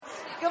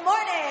Good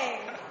morning.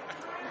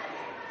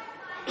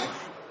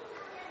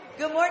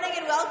 Good morning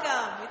and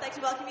welcome. We'd like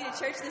to welcome you to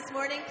church this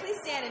morning. Please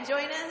stand and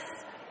join us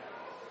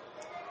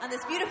on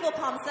this beautiful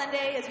Palm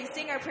Sunday as we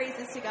sing our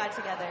praises to God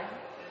together.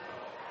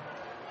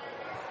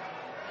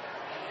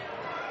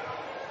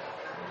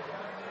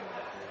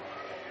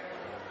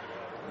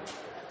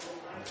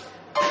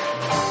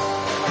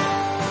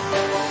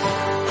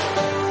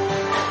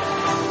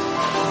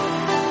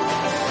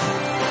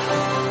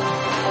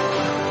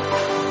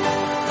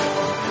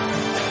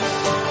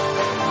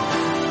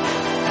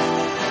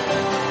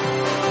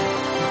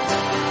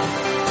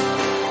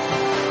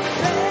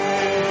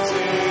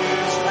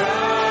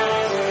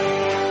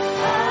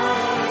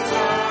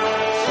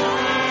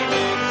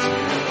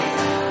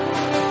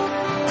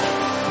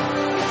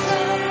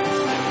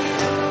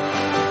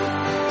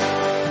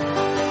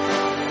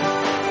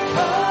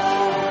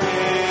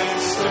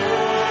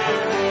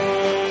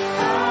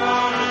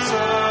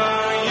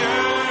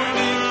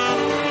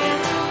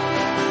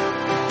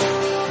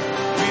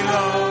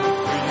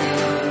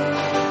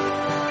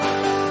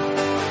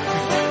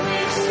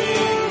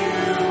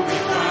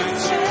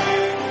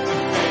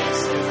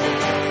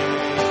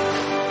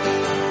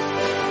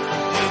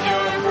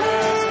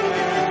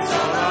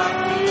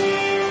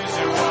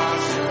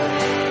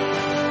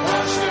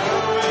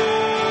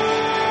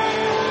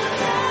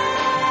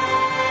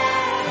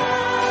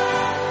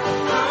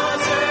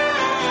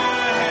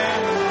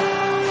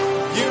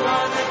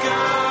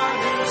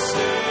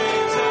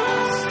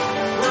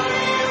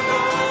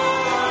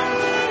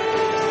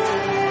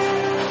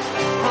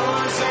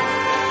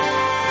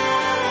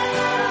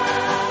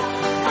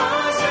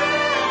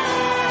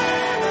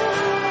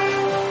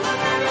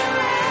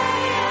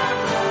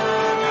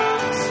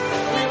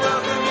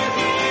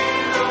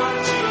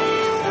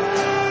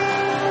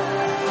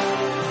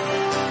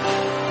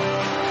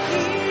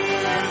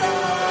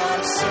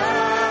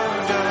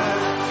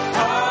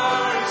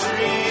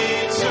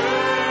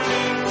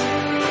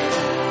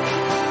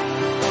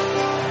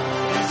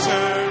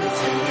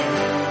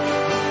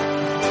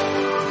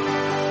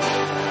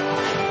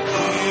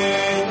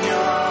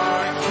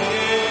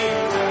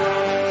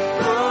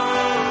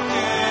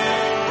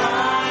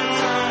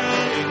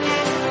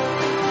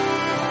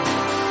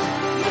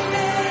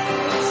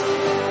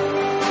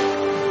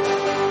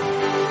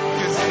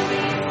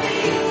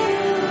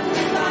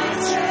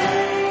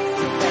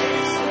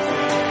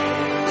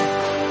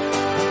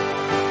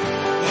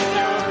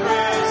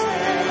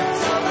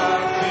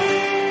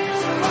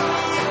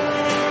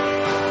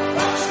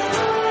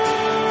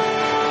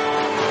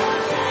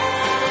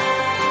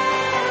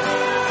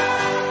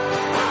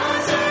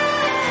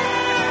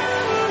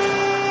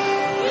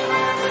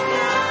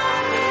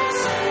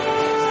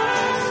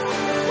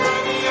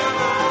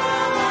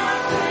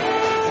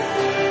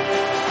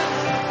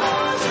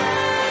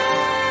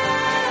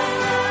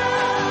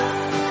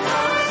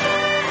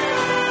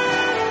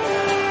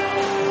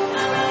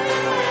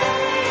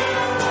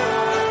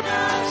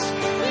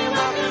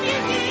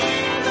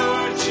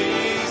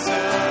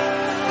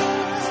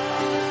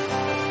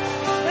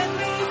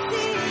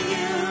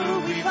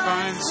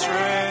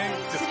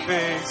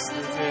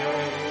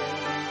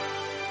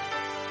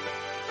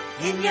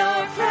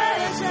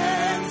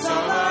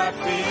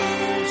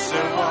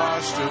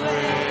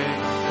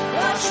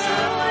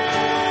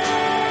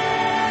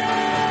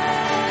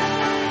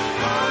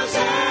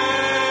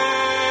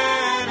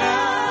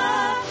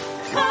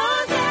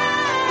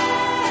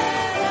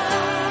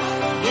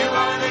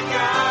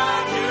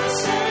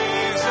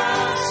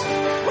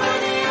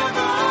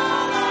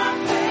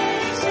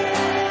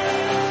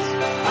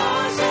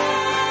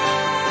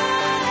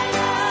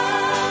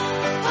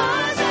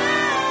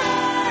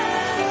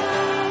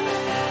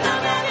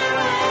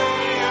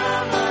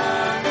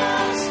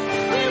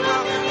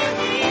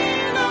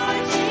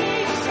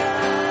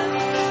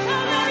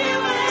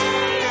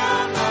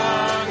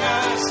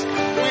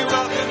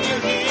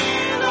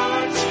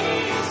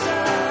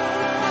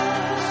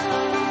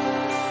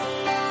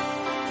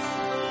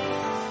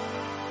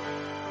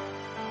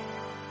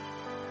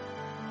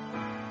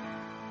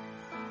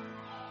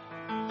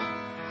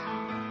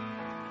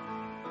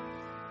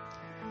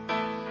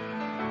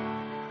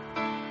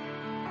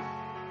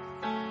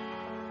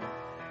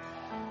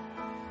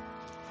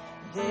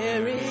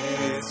 There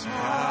is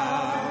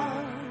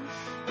power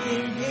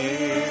in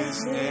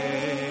His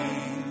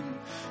name,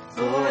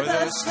 for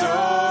the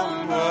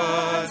stone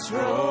was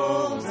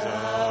rolled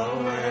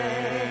away.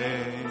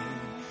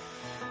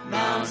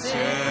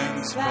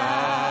 Mountains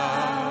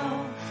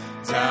bow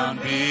down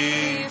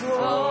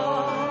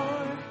before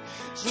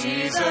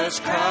Jesus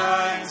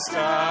Christ,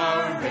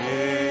 our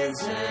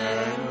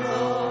risen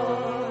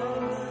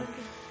Lord.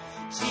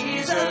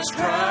 Jesus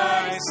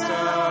Christ,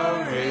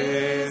 our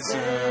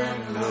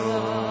risen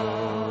Lord.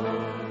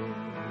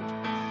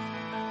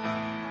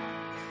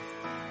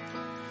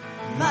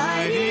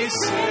 Mighty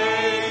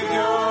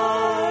Savior,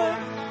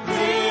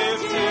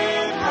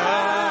 lifted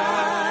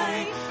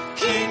high,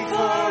 King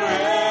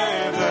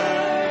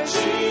forever,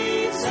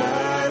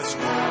 Jesus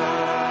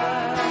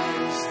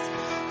Christ,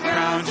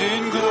 crowned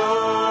in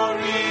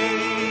glory,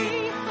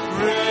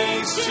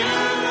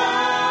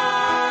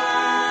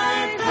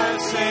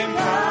 same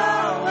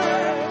power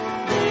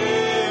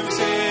lives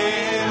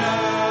in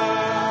us.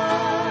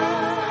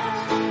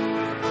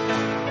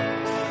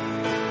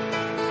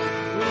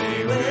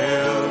 We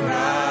will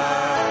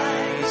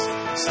rise,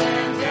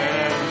 stand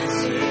and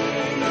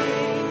sing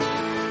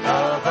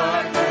of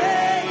our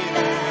great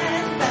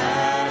and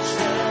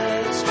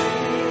matchless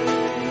King,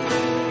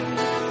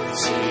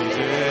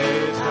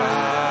 seated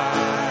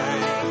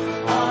high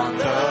on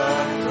the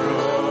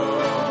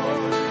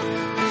throne,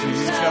 who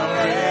shall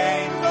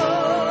reign forevermore.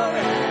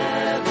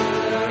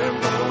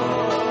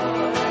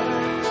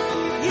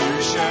 You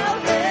shall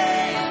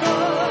reign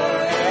forevermore.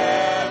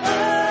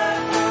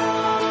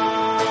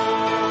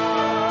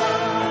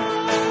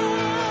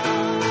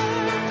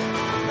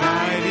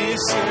 Mighty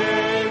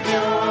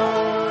Savior,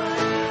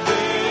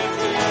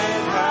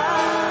 lifted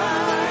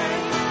high,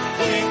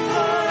 King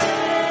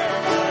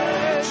forever,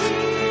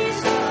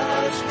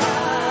 Jesus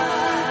Christ.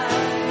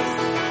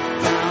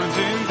 Crowned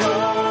in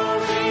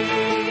glory,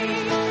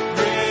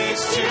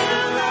 raised to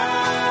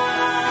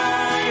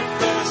life,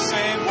 the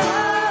same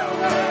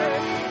power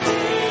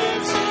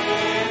lives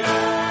in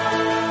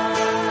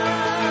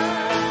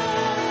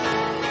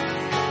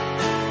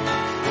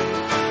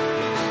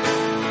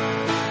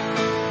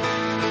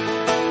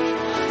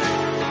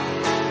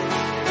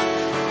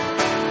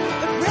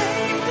The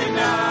grave did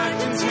not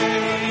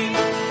contain the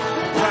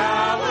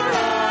power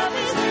of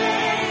His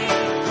name.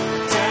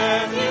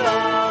 Death you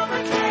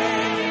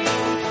overcame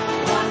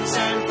once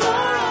and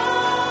for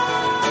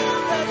all.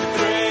 The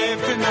grave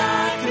could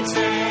not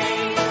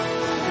contain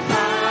the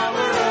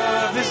power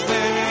of His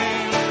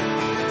name.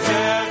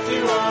 Death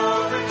you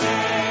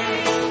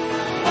overcame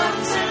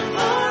once and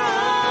for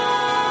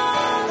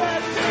all. The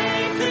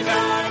grave could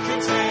not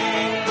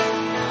contain the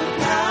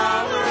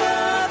power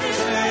of His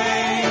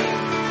name.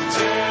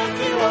 Death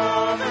you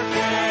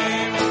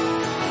overcame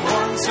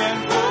once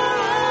and for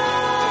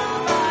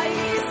all.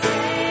 Mighty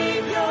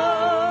Savior,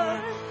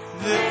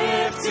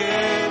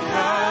 lifted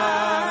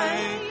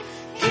high,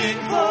 King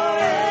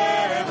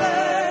forever,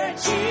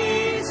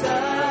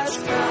 Jesus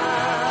Christ.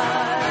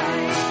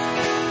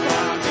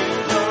 Crowned in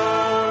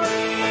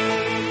glory,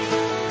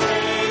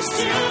 raised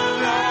to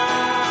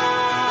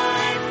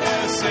life, the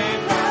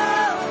same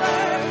power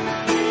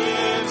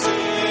lives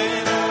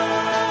in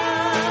us.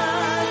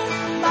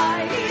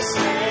 Mighty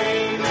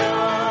Savior,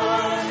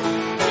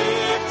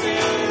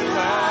 lifted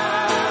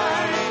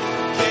high,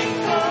 King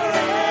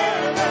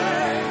forever,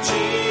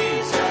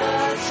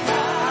 Jesus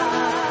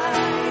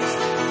Christ.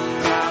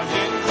 Crowned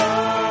in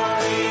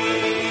glory,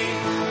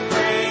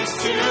 raised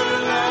to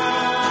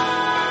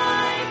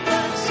life,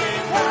 the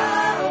same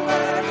power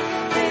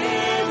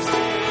lives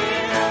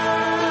in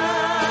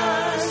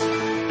us.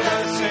 The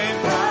same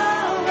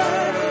power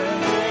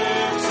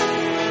lives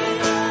in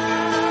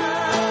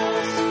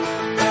us.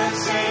 The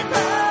same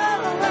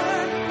power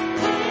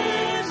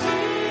lives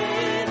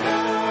in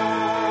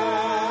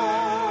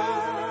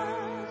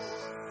us.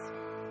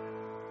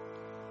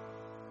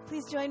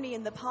 Please join me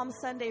in the Palm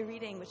Sunday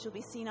reading, which will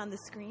be seen on the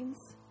screens.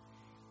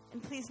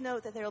 And please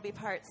note that there will be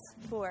parts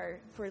for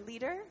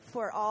leader,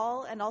 for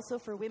all, and also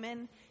for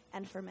women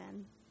and for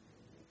men.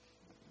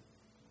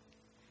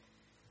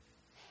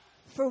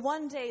 For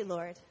one day,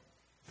 Lord,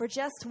 for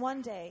just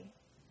one day,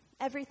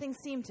 everything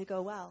seemed to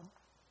go well.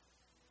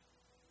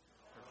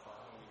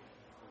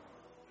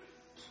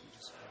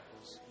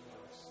 Disciples,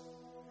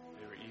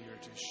 they were eager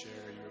to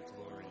share your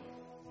glory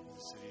in the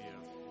city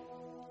of.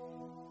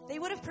 They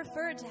would have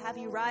preferred to have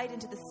you ride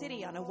into the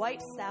city on a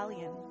white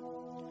stallion.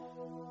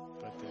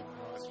 But they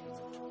brought you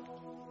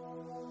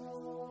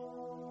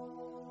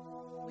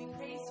We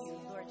praise you,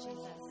 Lord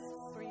Jesus,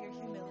 for your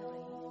humility.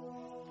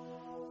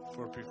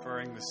 for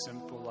preferring the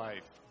simple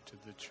life to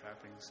the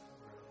trappings of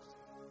wealth.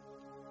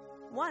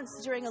 Once,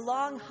 during a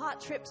long, hot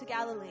trip to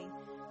Galilee,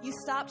 you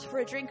stopped for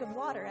a drink of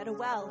water at a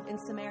well in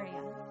Samaria.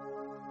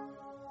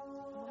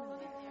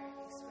 There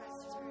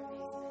expressed her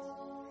amazement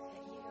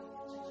that you,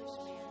 a Jewish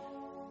man,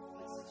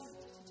 would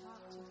stoop to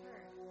talk to her,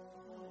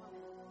 a woman,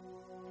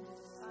 and a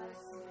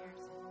despised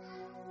Samaritan.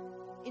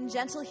 In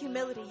gentle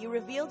humility, you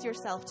revealed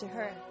yourself to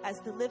her as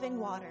the living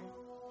water.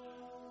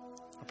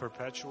 A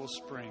perpetual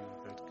spring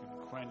that can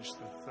quench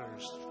the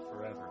thirst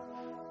forever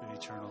with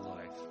eternal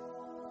life.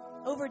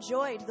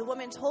 Overjoyed, the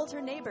woman told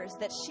her neighbors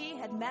that she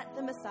had met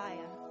the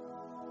Messiah.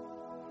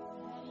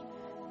 Many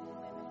men and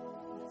women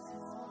in this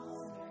small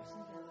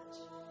Samaritan village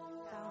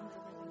found the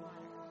living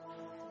water on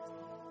that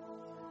day.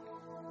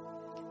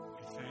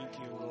 We thank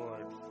you,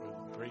 Lord, for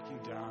breaking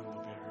down the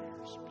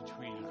barriers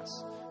between us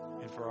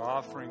and for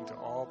offering to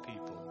all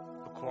people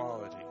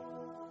equality.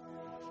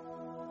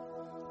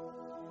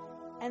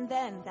 And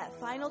then, that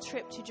final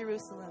trip to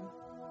Jerusalem.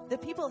 The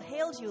people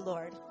hailed you,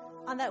 Lord,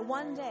 on that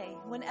one day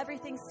when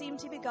everything seemed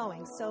to be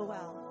going so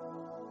well.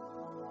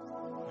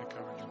 They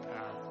covered your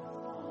path with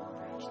palm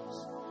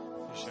branches.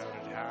 They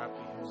shouted,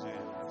 "Happy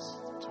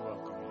Hosannas," to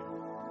welcome you.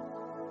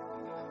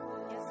 Yes,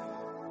 Lord.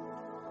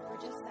 For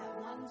just that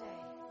one day,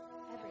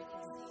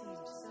 everything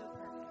seemed so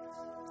perfect.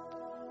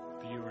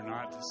 But you were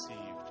not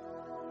deceived.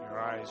 Your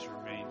eyes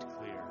remained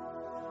clear.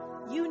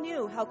 You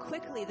knew how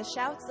quickly the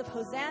shouts of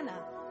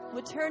Hosanna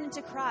would turn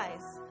into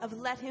cries of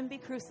let him be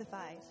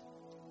crucified.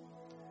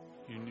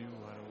 You knew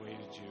what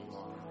awaited you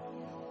on the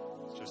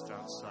hill just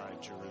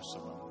outside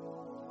Jerusalem.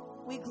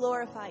 We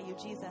glorify you,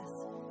 Jesus,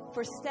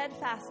 for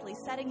steadfastly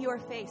setting your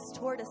face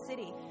toward a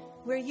city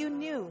where you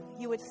knew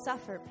you would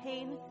suffer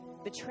pain,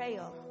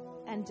 betrayal,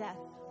 and death.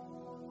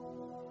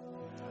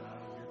 And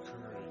out of your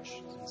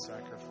courage and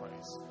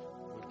sacrifice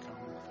would come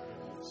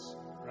forgiveness,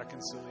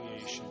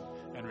 reconciliation,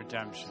 and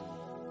redemption.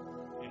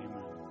 Amen.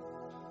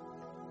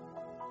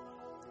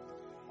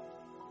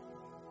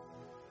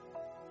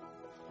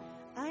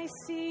 I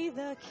see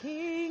the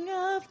King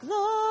of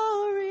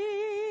Glory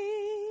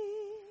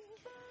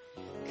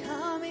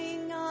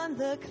coming on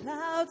the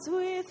clouds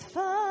with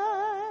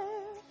fire.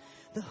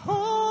 The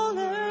whole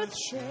earth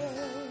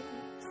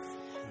shakes.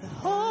 The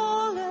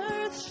whole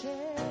earth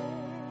shakes.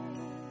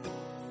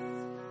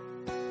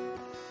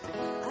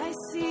 I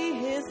see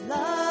his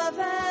love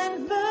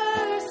and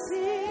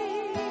mercy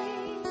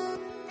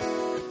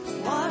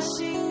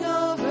washing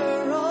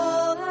over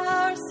all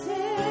our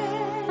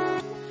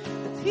sin.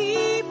 The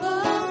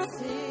people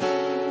sing.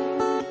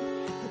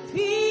 The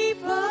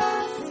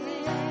people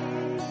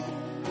sing.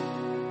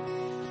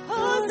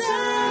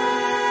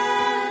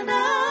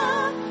 Hosanna,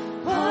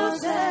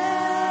 Hosanna,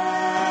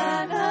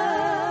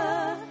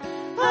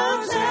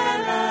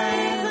 Hosanna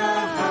in the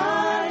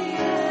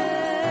highest.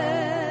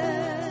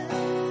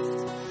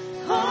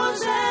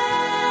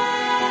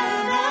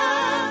 Hosanna,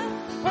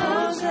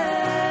 Hosanna,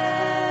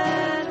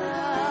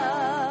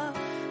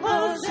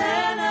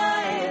 Hosanna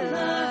in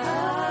the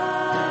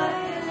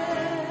highest.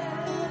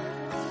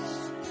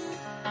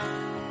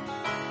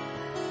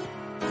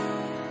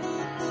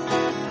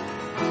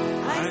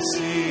 I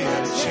see a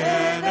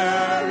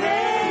generation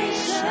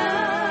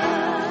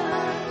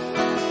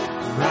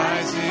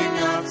rising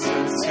up to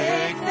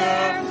take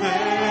their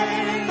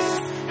place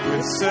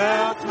with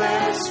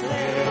selfless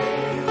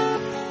faith,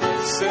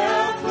 with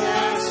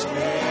selfless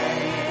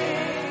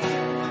faith.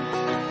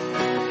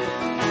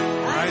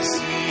 I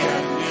see a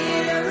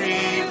near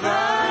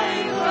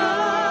revival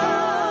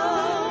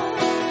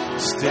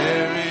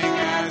staring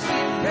as we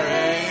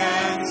pray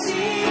and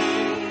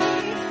sing.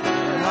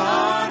 We're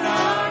on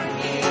our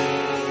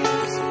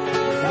knees,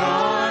 we're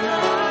on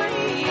our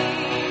knees.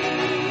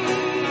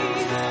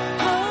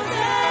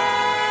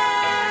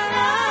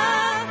 Hosanna,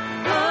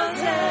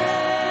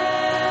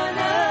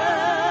 Hosanna,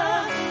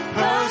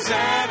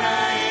 Hosanna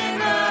in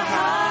the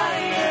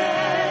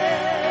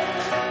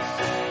highest.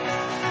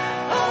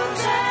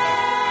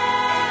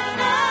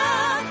 Hosanna,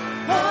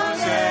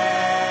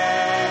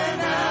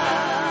 Hosanna,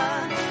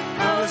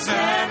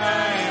 Hosanna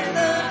in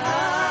the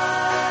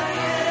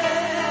highest.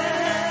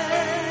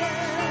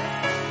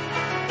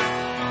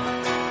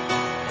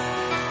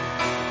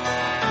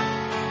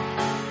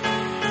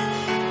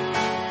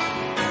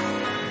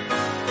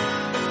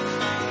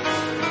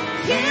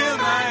 Heal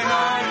my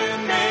heart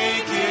and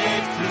make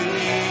it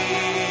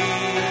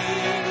clean.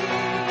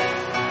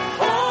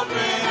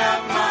 Open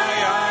up my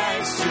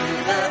eyes to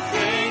the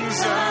things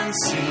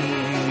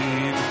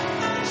unseen.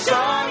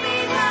 Show me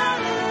how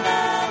to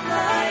love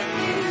like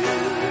you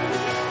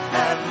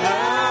have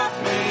loved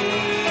me.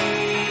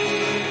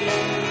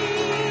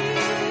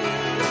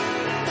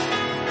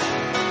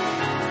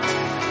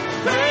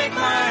 Break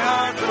my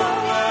heart for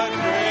what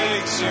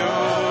breaks yours.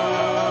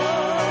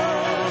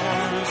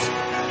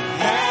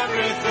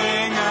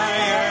 Everything I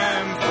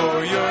am for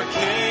your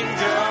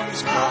kingdom's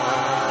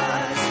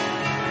cause.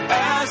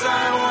 As I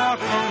walk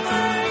from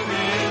earth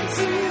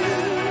into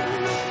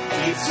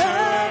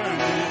eternity.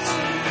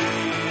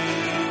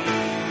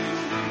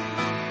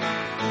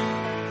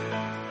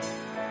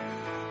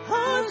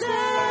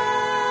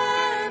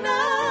 Hosanna,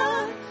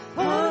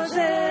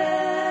 Hosanna,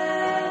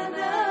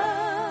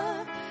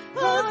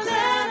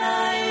 Hosanna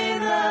in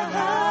the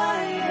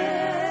highest.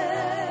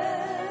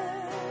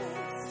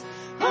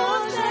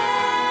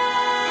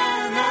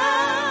 Hosanna,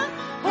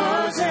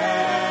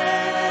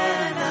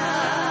 Hosanna,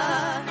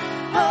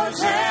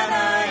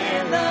 Hosanna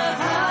in the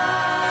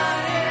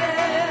highest.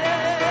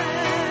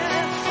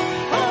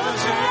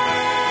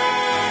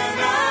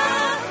 Hosanna,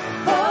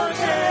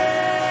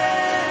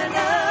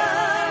 Hosanna,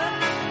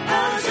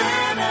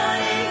 Hosanna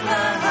in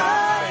the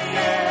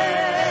highest.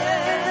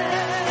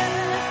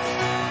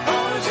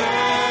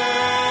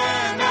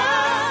 Hosanna,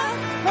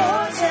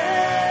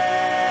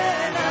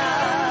 Hosanna,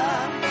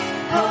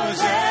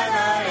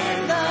 Hosanna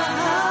in the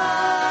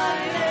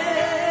highest.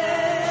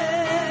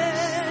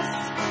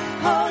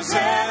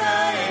 Hosanna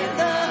in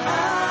the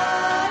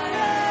highest.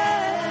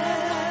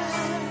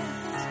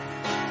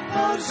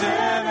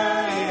 Hosanna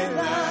in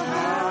the highest.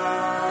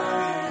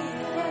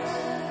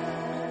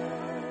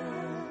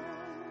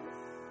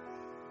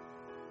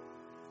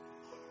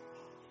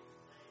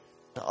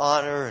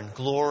 Honor and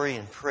glory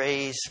and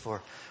praise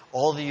for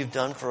all that you've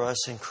done for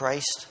us in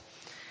Christ.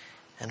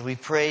 And we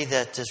pray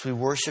that as we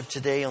worship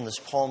today on this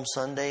Palm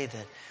Sunday,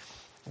 that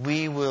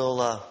we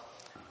will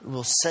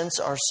sense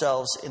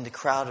ourselves in the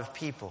crowd of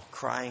people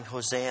crying,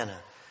 Hosanna.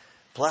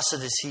 Blessed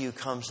is he who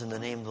comes in the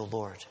name of the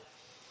Lord.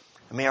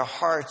 And may our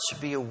hearts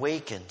be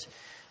awakened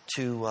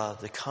to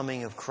the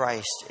coming of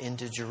Christ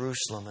into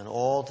Jerusalem and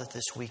all that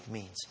this week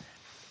means.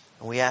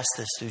 And we ask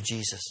this through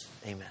Jesus.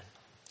 Amen.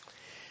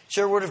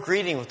 Share a word of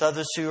greeting with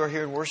others who are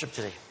here in worship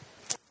today.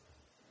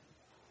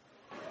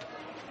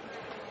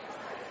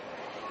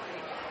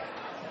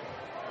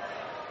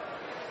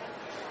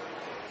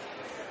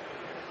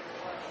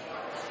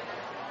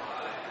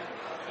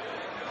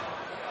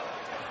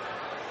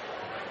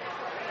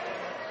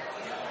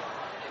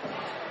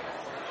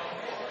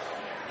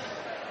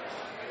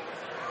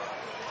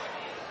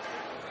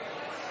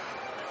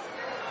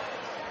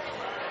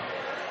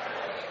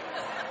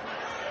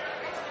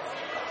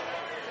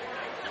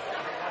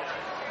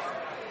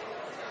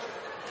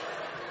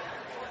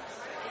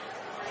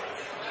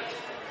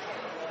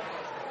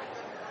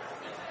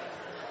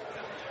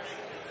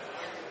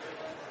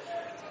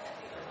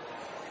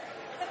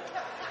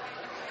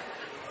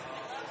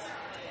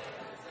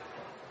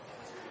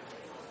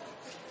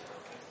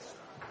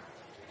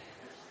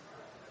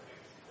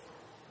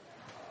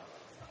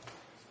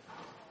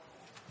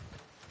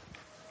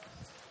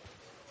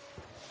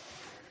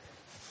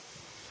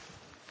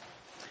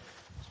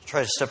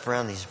 Try to step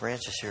around these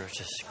branches here,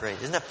 which is great.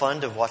 Isn't that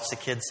fun to watch the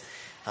kids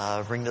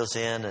bring those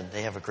in, and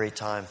they have a great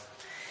time?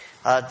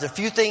 The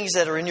few things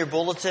that are in your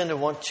bulletin I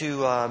want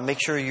to make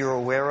sure you're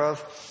aware of.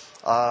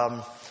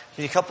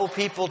 We need a couple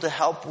people to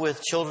help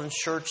with children's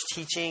church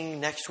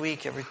teaching next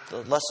week.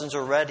 The lessons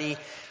are ready.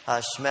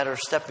 It's just a matter of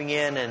stepping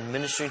in and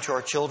ministering to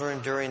our children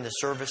during the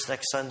service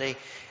next Sunday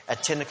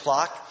at 10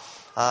 o'clock.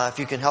 If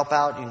you can help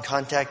out, you can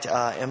contact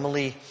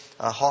Emily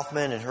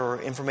Hoffman, and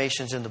her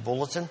information's in the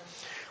bulletin.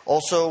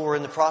 Also, we're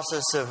in the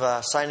process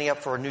of signing up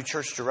for a new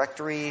church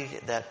directory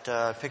that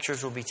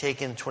pictures will be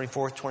taken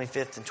 24th,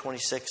 25th, and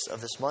 26th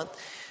of this month.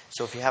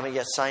 So if you haven't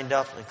yet signed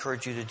up, I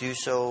encourage you to do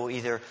so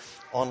either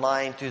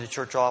online through the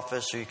church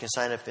office, or you can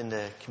sign up in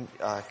the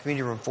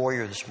community room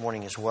foyer this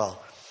morning as well.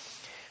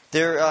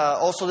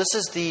 Also, this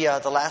is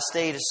the last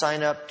day to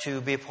sign up to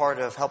be a part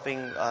of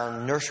helping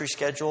nursery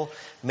schedule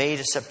May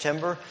to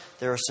September.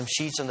 There are some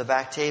sheets on the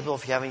back table.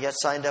 If you haven't yet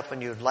signed up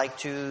and you would like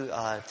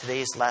to,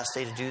 today is the last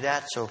day to do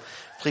that. So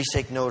please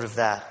take note of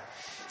that.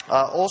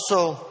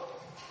 Also,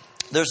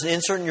 there's an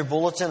insert in your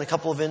bulletin, a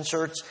couple of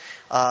inserts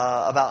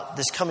about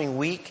this coming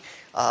week.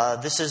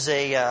 This is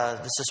a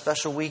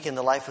special week in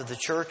the life of the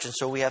church, and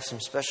so we have some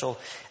special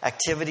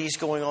activities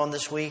going on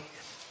this week.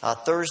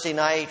 Thursday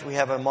night, we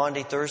have a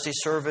Maundy Thursday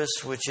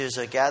service, which is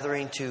a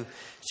gathering to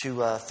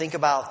think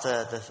about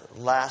the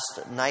last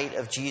night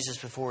of Jesus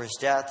before his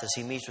death as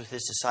he meets with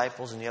his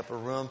disciples in the upper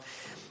room.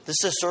 This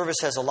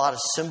service has a lot of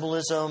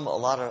symbolism, a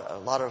lot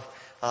of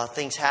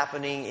things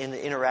happening,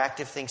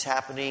 interactive things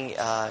happening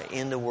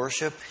in the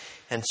worship.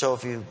 And so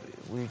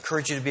we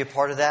encourage you to be a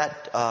part of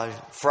that.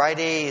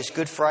 Friday is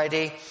Good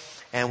Friday,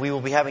 and we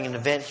will be having an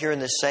event here in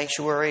this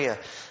sanctuary,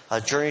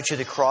 a Journey to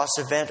the Cross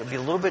event. It'll be a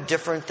little bit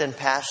different than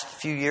past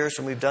few years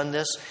when we've done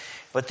this.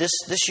 But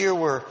this year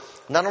we're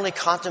not only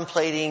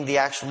contemplating the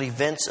actual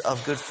events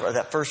of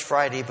that first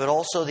Friday, but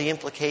also the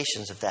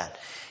implications of that.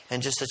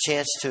 And just a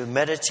chance to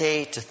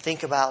meditate, to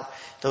think about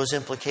those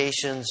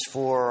implications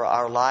for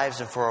our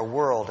lives and for our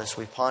world as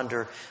we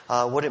ponder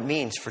what it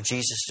means for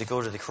Jesus to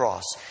go to the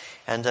cross.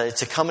 And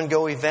it's a come and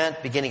go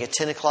event beginning at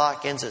 10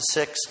 o'clock, ends at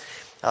 6.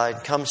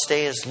 Come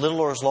stay as little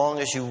or as long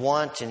as you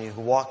want, and you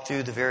can walk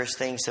through the various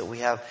things that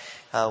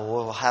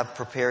we'll have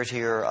prepared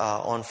here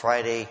on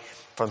Friday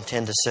from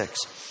 10 to 6.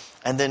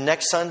 And then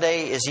next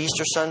Sunday is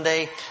Easter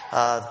Sunday,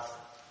 the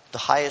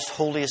highest,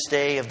 holiest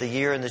day of the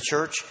year in the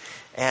church.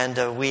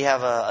 And we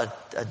have a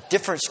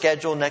different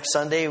schedule next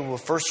Sunday.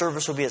 First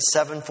service will be at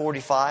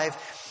 7:45.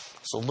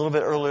 So a little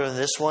bit earlier than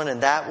this one,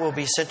 and that will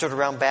be centered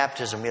around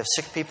baptism. We have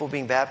 6 people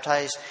being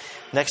baptized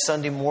next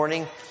Sunday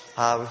morning.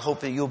 We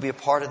hope that you'll be a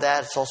part of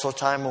that. It's also a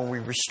time when we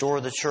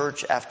restore the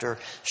church after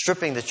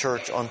stripping the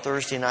church on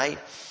Thursday night.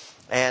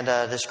 And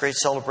this great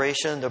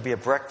celebration. There'll be a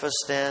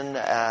breakfast then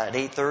at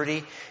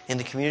 8:30 in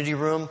the community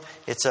room.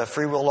 It's a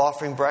free will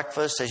offering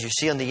breakfast. As you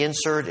see on the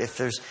insert, if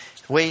there's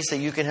ways that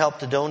you can help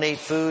to donate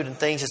food and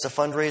things, it's a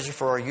fundraiser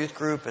for our youth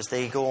group as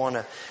they we're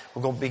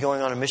going to be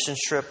going on a missions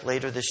trip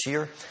later this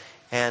year.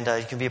 And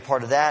you can be a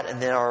part of that.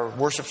 And then our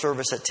worship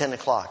service at 10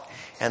 o'clock.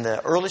 And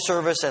the early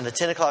service and the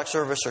 10 o'clock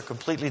service are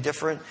completely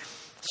different.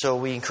 So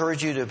we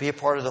encourage you to be a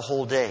part of the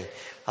whole day.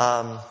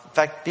 In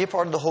fact, be a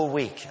part of the whole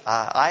week.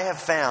 I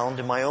have found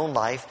in my own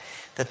life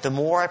that the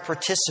more I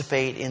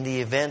participate in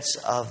the events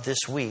of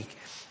this week,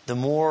 the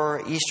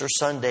more Easter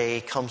Sunday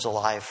comes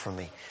alive for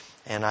me.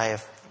 And I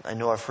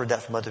know I've heard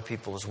that from other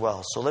people as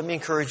well. So let me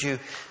encourage you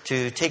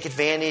to take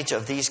advantage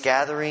of these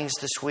gatherings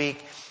this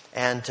week,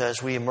 and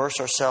as we immerse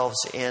ourselves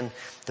in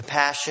the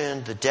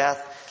passion, the death,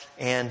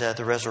 and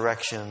the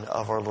resurrection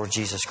of our Lord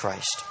Jesus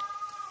Christ.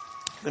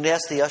 I'm going to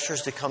ask the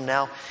ushers to come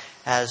now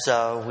as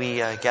we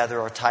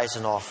gather our tithes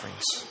and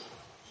offerings.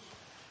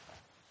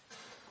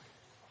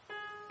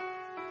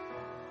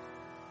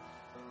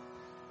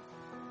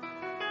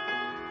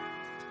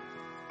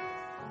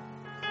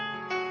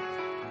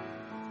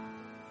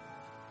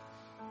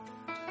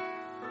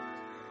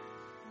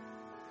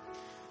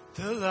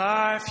 the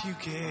life you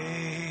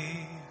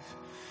gave.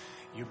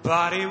 Your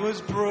body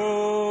was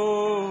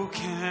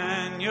broken,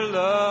 your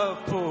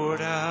love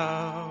poured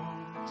out.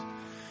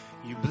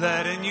 You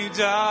bled and you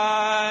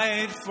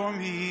died for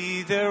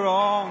me there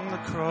on the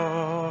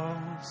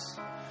cross.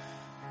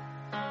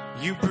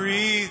 You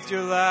breathed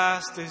your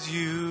last as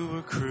you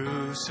were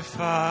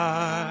crucified.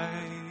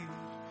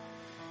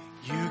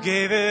 You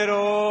gave it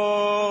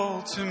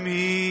all to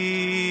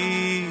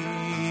me.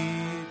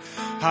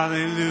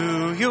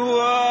 Hallelujah,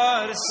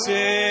 what a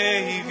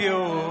Savior.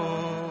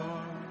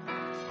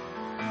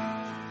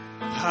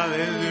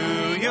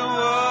 Hallelujah,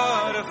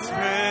 what a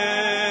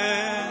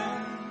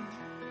friend.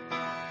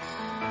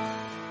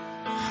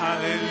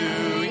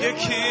 Hallelujah,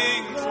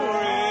 King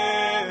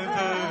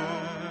forever.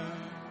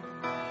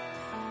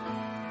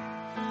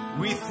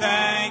 We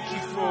thank you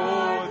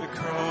for the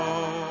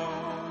cross.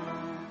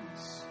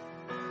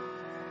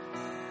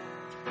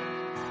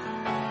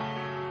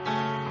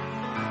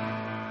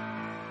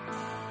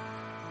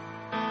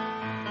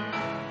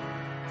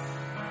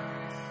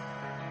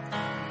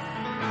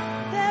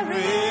 There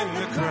In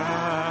the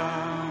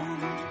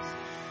ground,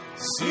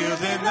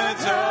 sealed in the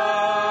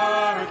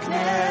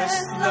darkness,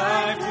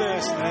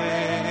 lifeless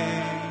lay.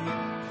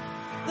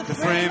 The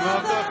frame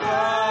of the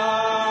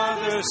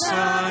Father,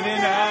 Son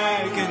in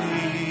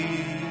agony.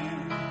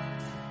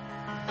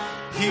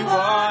 He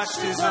watched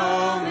His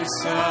only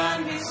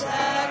Son be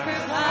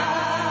sacrificed.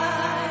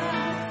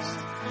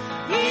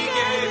 He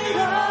gave it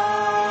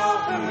all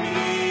for me.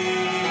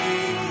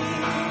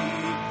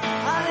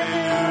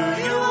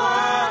 Hallelujah,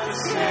 what a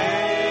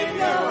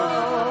Savior.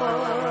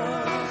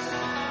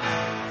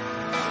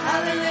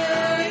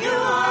 Hallelujah,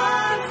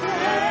 what a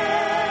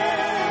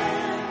friend.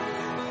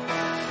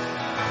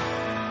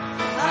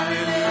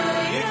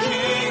 Hallelujah,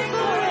 King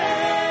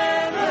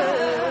forever.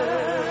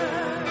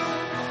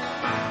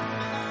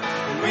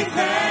 We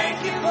thank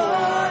you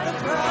for the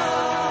cross.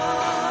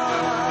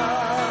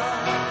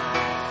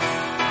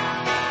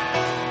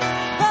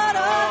 But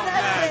on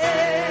that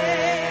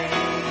day,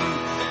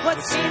 what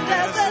seemed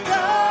as the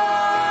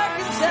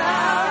darkest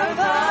hour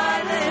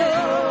finally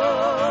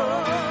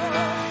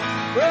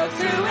broke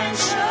through and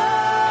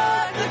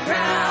shook the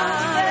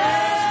ground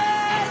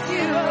as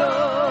you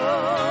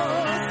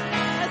rose,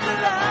 as the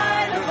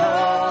light of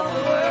all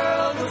the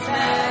world was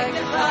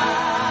magnified,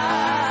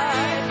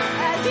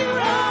 as you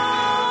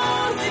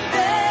rose in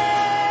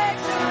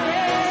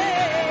victory.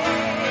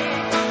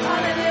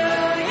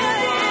 Hallelujah,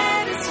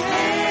 it is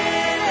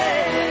written.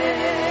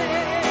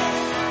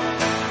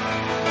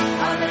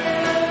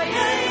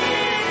 Hallelujah,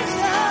 it is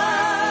done.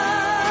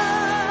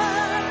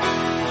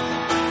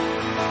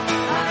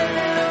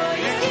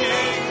 Hallelujah,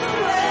 King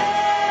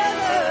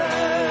forever.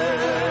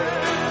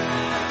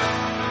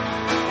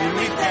 And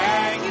we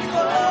thank you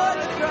For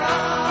the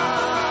cross.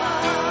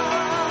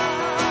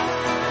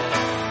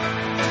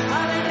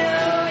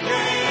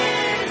 Hallelujah,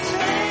 it is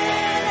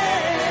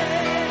written.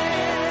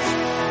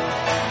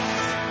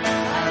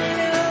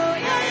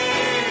 Hallelujah,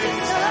 it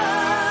is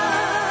done.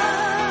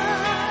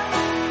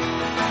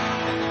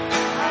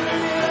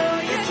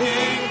 Hallelujah,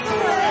 King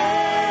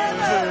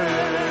forever.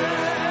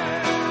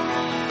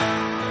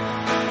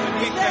 and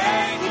we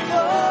Thank you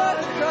for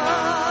the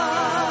cross.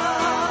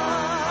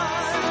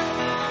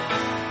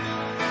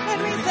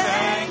 And we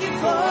thank you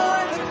for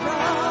the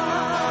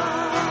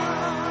cross.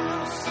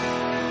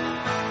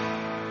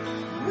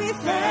 We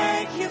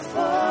thank you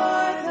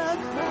for the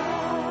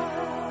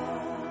cross.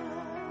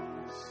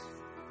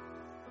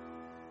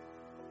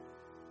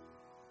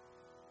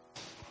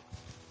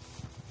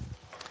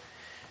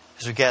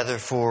 As we gather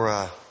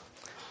for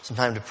some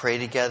time to pray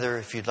together,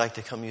 if you'd like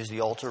to come use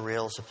the altar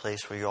rail as a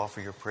place where you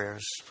offer your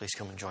prayers, please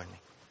come and join me.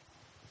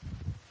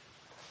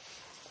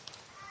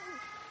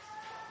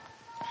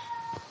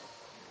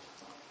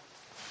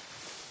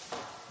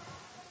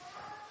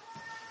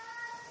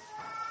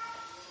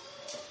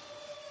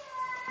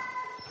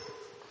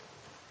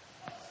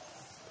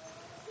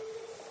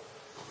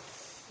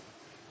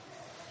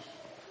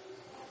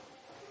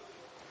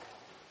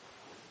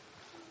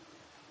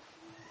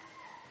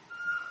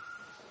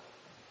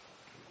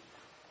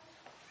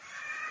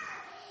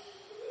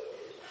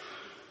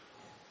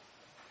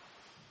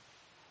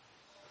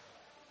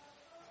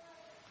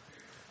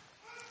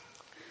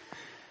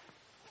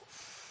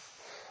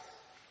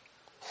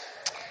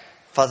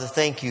 Father,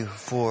 thank you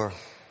for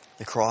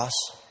the cross.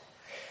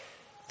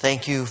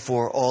 Thank you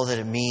for all that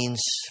it means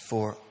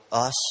for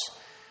us,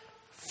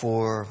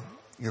 for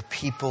your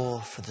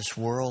people, for this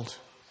world,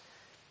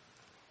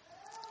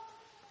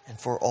 and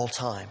for all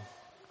time.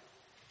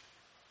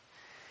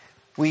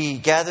 We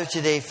gather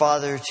today,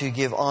 Father, to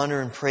give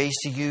honor and praise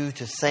to you,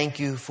 to thank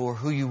you for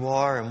who you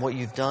are and what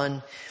you've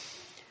done,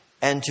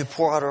 and to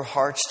pour out our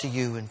hearts to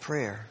you in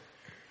prayer.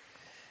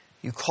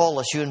 You call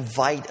us, you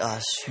invite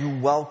us, you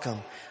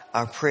welcome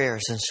our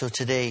prayers, and so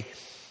today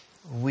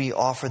we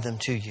offer them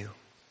to you.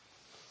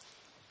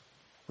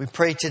 We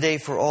pray today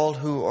for all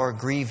who are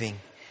grieving.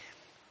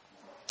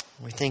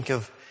 We think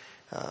of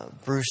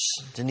Bruce,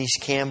 Denise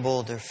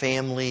Campbell, their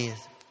family,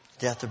 the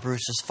death of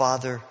Bruce's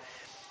father.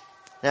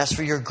 and ask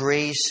for your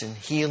grace and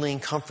healing,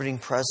 comforting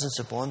presence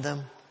upon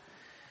them.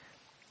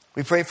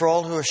 We pray for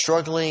all who are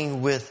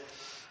struggling with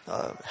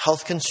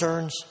health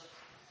concerns.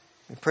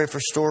 We pray for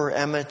Storer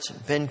Emmett,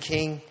 Ben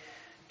King,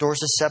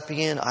 Dorsa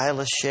Seppian,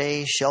 Isla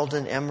Shea,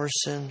 Sheldon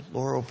Emerson,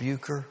 Laurel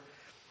Bucher.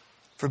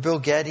 For Bill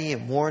Getty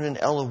and Warren and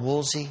Ella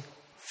Woolsey,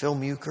 Phil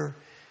Muker,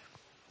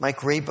 Mike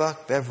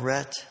Raybuck, Bev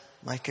Rett,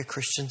 Micah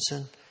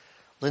Christensen,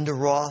 Linda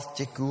Roth,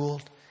 Dick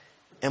Gould,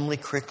 Emily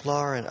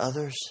Cricklar, and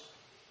others.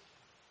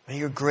 May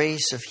your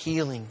grace of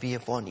healing be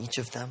upon each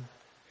of them.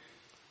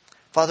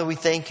 Father, we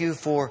thank you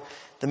for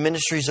the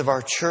ministries of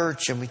our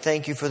church, and we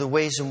thank you for the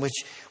ways in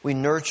which we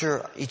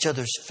nurture each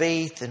other's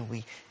faith, and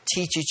we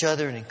teach each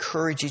other and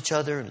encourage each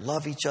other and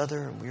love each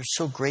other. And we are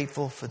so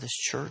grateful for this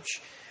church.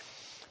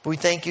 But we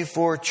thank you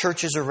for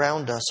churches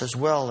around us as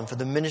well, and for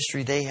the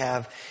ministry they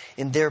have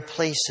in their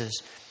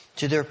places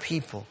to their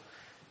people.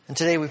 And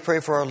today we pray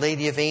for Our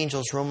Lady of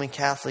Angels Roman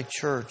Catholic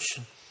Church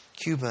in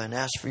Cuba and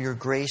ask for your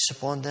grace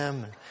upon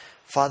them. And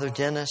Father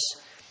Dennis,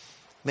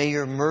 may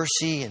your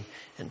mercy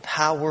and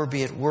power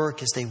be at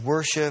work as they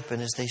worship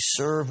and as they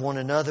serve one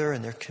another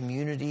in their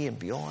community and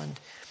beyond.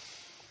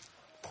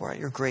 Pour out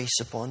your grace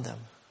upon them.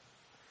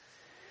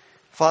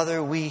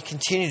 Father, we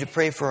continue to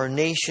pray for our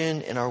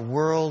nation and our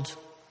world,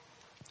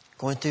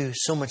 going through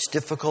so much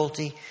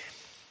difficulty.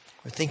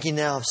 We're thinking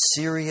now of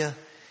Syria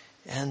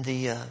and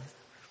the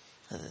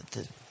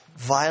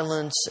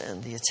violence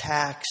and the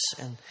attacks,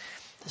 and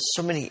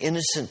so many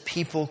innocent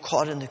people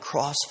caught in the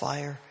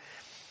crossfire.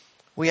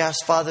 We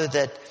ask, Father,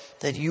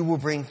 that you will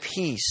bring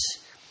peace,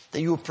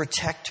 that you will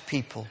protect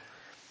people,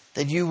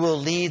 that you will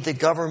lead the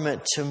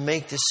government to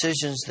make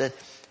decisions that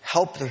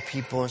help their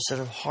people instead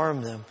of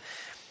harm them.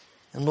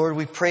 And Lord,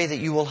 we pray that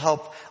you will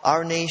help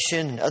our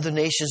nation and other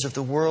nations of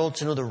the world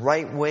to know the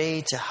right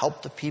way to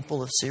help the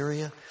people of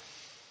Syria.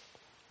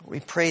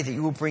 We pray that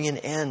you will bring an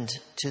end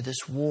to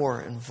this war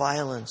and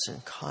violence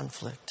and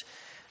conflict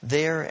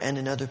there and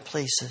in other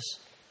places.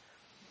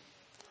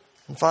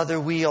 And Father,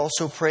 we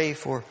also pray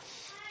for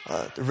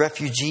the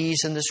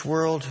refugees in this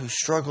world who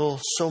struggle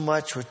so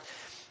much with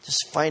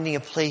just finding a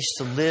place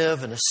to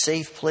live and a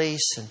safe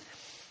place. And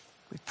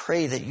we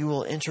pray that you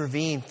will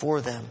intervene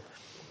for them.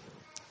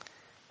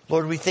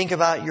 Lord, we think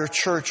about your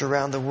church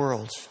around the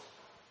world.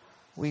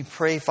 We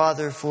pray,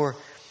 Father, for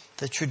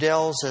the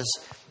Trudells as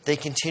they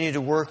continue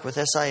to work with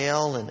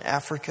SIL in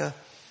Africa.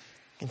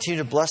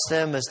 Continue to bless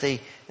them as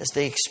they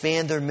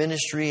expand their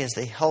ministry, as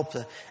they help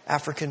the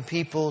African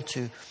people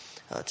to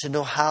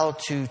know how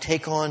to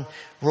take on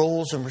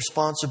roles and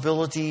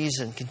responsibilities,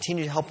 and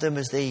continue to help them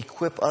as they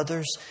equip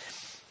others,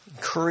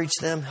 encourage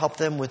them, help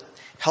them with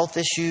health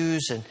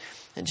issues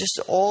and just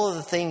all of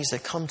the things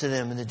that come to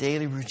them in the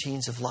daily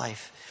routines of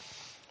life.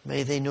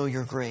 May they know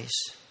your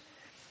grace.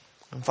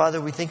 And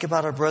Father, we think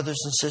about our brothers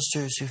and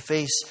sisters who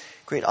face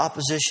great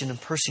opposition and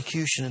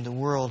persecution in the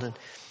world. And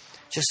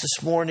just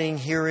this morning,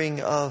 hearing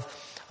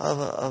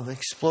of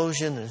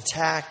explosion and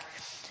attack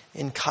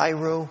in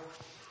Cairo,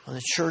 on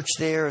the church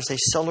there as they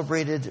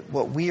celebrated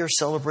what we are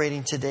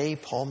celebrating today,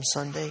 Palm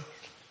Sunday.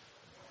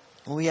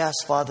 And we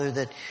ask, Father,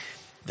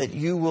 that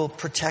you will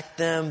protect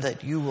them,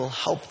 that you will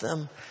help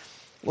them.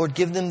 Lord,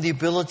 give them the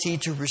ability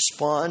to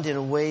respond in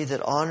a way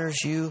that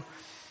honors you,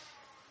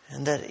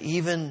 and that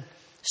even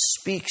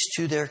speaks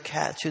to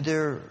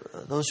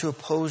those who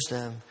oppose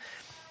them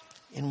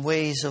in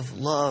ways of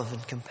love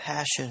and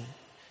compassion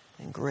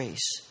and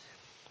grace.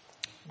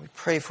 We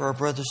pray for our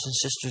brothers and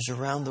sisters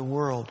around the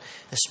world,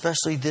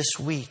 especially this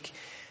week,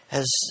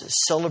 as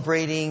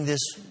celebrating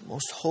this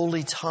most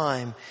holy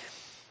time.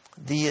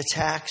 The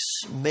attacks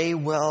may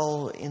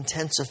well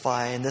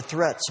intensify and the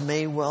threats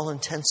may well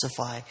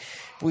intensify.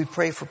 We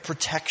pray for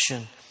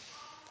protection,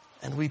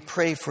 and we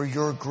pray for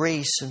your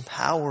grace and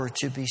power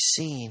to be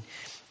seen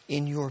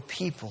in your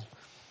people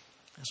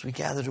as we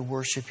gather to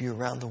worship you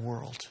around the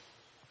world.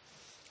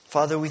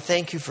 Father, we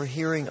thank you for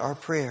hearing our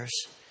prayers.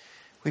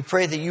 We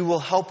pray that you will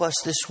help us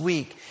this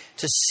week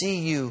to see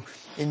you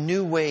in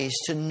new ways,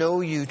 to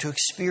know you, to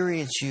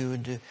experience you,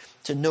 and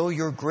to know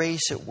your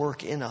grace at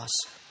work in us.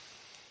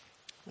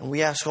 And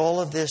we ask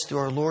all of this through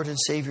our Lord and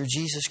Savior,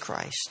 Jesus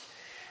Christ,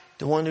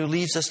 the one who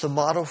leaves us the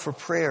model for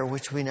prayer,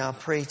 which we now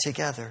pray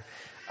together.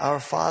 Our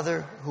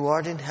Father, who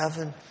art in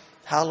heaven,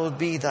 hallowed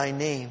be thy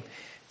name.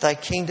 Thy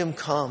kingdom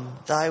come,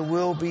 thy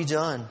will be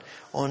done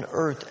on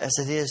earth as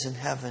it is in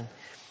heaven.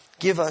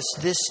 Give us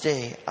this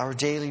day our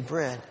daily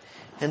bread,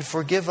 and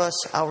forgive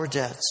us our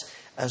debts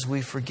as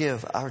we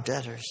forgive our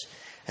debtors.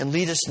 And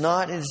lead us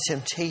not into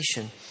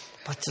temptation,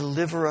 but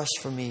deliver us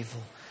from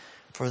evil.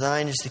 For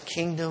thine is the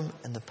kingdom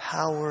and the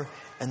power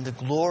and the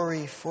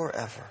glory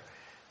forever.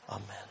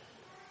 Amen.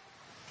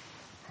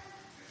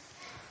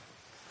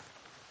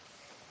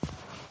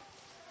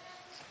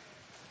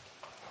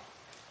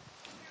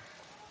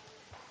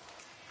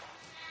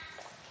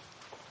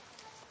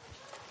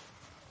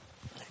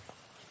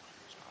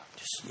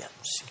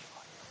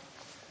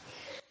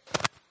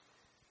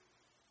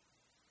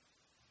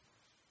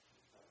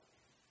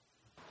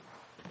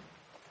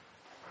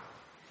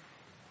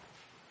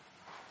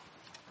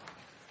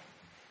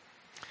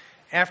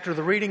 After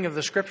the reading of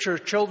the scripture,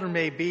 children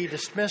may be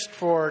dismissed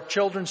for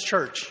Children's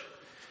Church.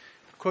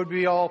 Could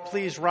we all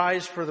please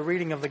rise for the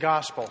reading of the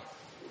gospel?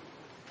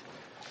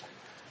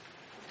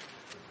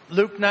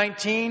 Luke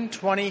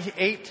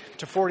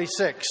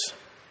 19:28-46.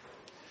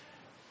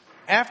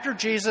 After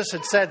Jesus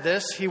had said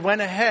this, he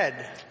went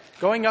ahead,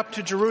 going up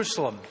to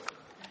Jerusalem.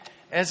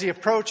 As he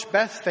approached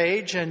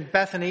Bethphage and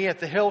Bethany at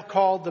the hill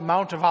called the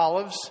Mount of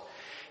Olives,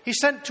 he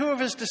sent 2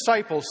 of his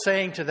disciples,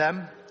 saying to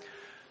them,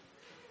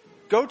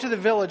 "Go to the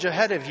village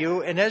ahead of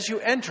you, and as you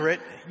enter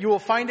it, you will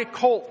find a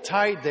colt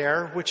tied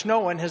there, which no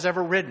one has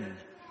ever ridden.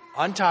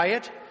 Untie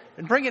it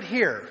and bring it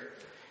here.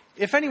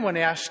 If anyone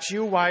asks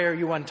you, 'Why are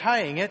you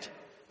untying it?'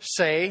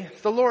 say,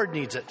 'The Lord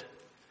needs it.'"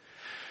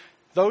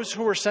 Those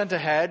who were sent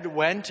ahead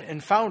went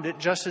and found it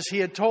just as he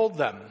had told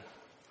them.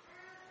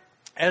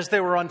 As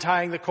they were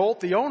untying the colt,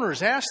 the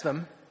owners asked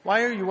them,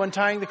 "Why are you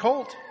untying the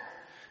colt?"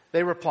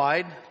 They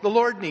replied, "The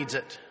Lord needs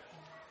it."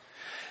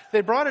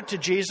 They brought it to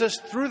Jesus,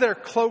 threw their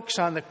cloaks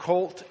on the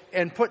colt,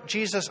 and put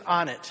Jesus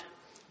on it.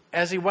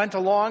 As he went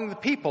along, the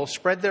people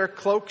spread their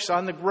cloaks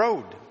on the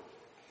road.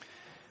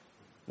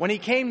 When he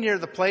came near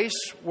the place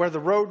where the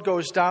road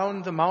goes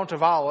down the Mount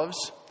of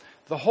Olives,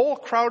 the whole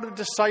crowd of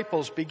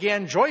disciples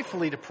began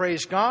joyfully to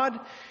praise God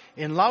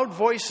in loud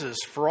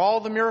voices for all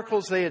the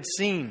miracles they had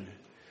seen.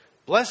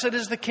 "Blessed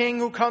is the King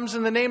who comes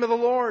in the name of the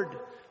Lord.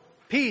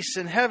 Peace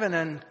in heaven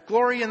and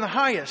glory in the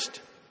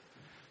highest."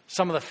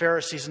 Some of the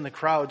Pharisees in the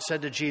crowd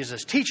said to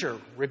Jesus, "Teacher,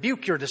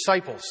 rebuke your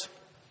disciples."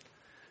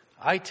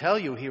 "I tell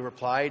you," he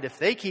replied, "if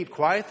they keep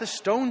quiet, the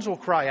stones will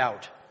cry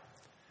out."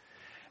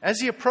 As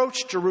he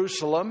approached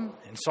Jerusalem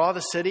and saw the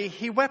city,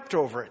 he wept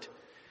over it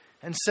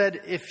and said,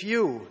 "If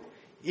you,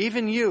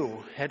 even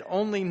you, had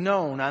only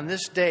known on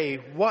this day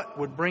what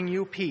would bring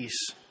you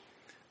peace,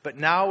 but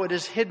now it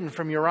is hidden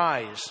from your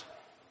eyes.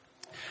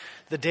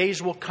 The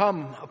days will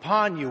come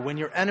upon you when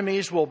your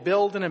enemies will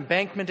build an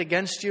embankment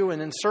against you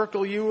and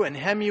encircle you and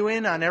hem you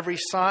in on every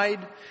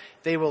side.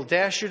 They will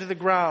dash you to the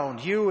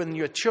ground, you and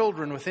your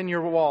children within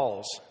your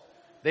walls.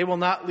 They will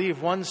not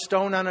leave one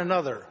stone on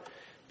another,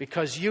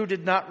 because you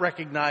did not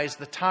recognize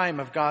the time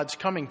of God's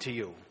coming to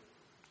you."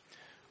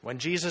 When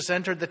Jesus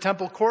entered the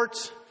temple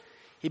courts,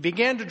 he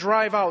began to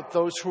drive out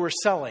those who were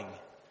selling.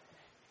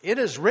 "It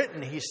is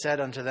written," he said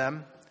unto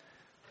them,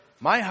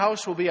 "My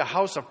house will be a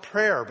house of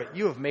prayer, but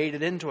you have made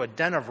it into a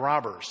den of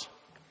robbers."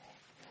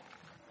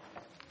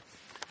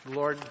 The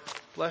Lord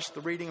bless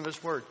the reading of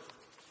his word.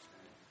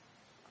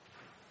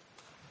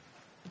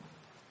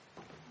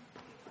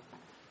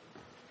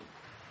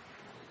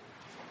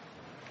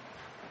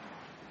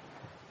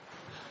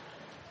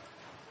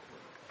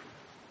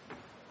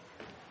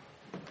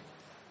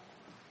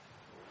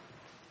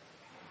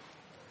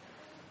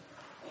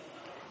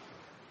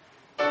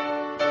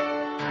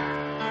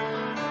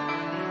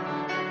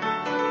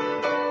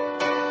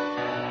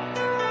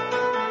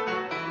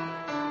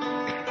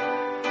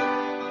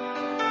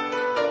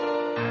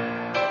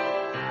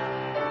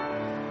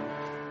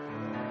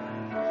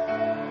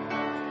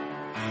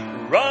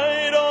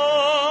 Ride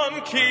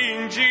on,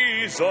 King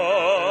Jesus,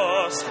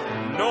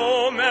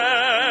 no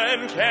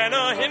man can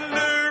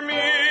hinder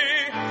me.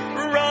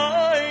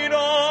 Ride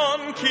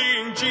on,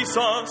 King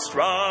Jesus,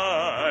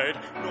 ride,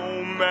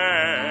 no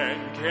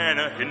man can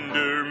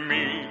hinder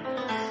me.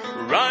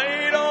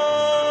 Ride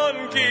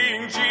on,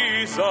 King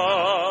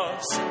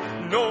Jesus,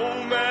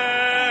 no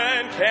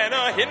man can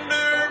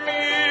hinder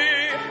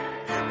me.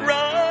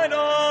 Ride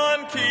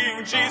on,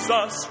 King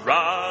Jesus,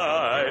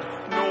 ride,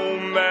 no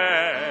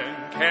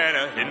man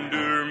can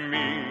hinder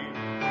me.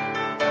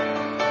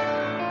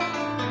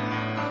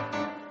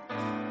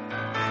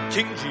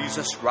 King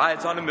Jesus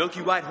rides on a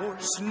milky white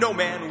horse, no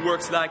man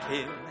works like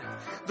him.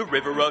 The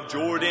river of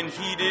Jordan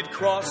he did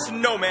cross,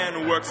 no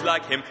man works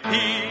like him.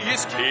 He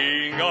is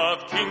King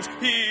of kings,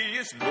 he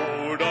is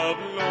Lord of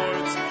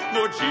lords.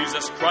 Lord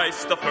Jesus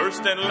Christ, the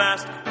first and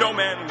last, no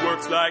man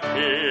works like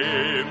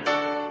him.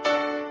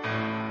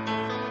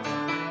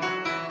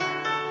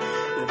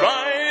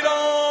 Ride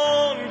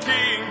on,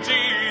 King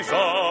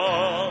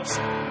Jesus,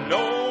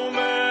 no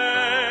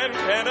man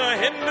can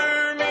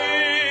hinder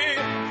me.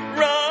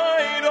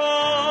 Ride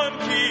on,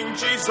 King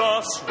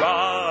Jesus,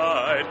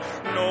 ride,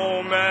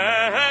 no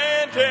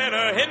man can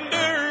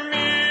hinder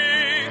me.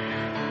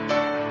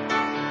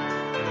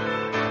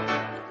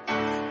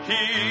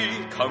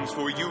 He comes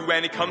for you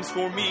and he comes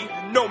for me,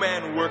 no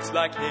man works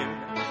like him.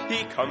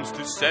 He comes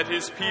to set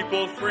his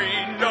people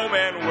free, no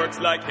man works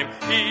like him.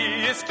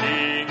 He is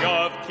King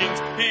of kings,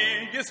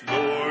 he is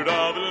Lord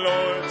of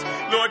lords.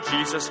 Lord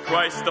Jesus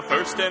Christ, the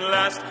first and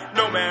last,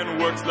 no man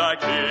works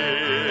like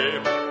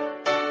him.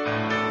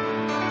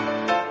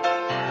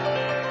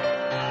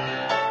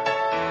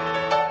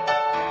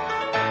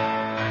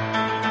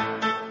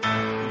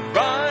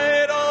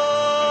 Ride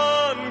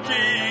on,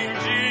 King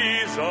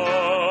Jesus,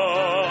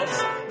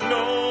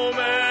 no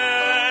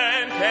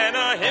man can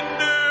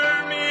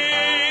hinder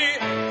me.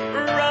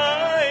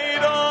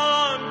 Ride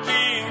on,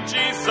 King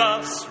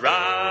Jesus,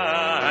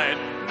 ride,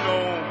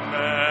 no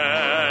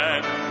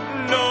man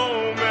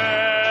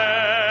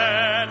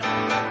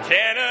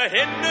can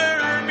hinder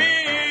under me.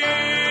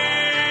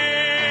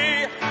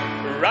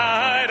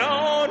 Ride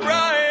on,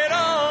 ride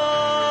on.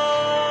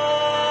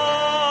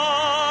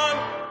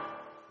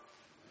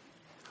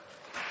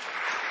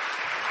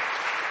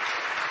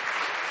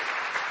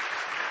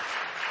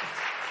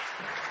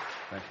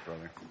 Thanks,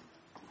 brother.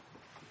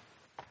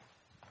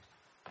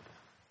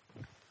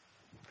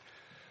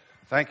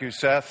 Thank you,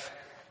 Seth.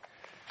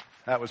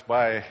 That was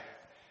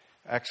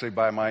actually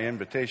by my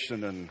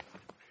invitation and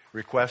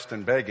request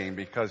and begging,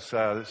 because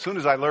as soon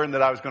as I learned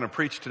that I was going to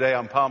preach today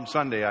on Palm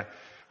Sunday, I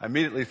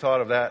immediately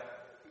thought of that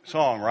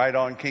song, Ride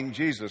On King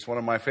Jesus, one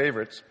of my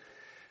favorite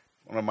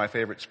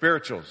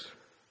spirituals.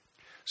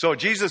 So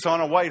Jesus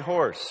on a white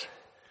horse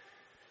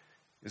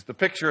is the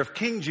picture of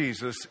King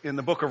Jesus in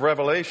the book of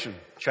Revelation,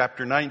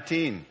 chapter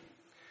 19.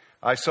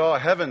 I saw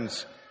heaven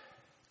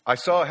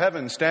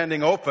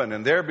standing open,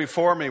 and there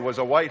before me was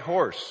a white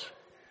horse,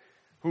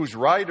 whose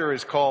rider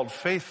is called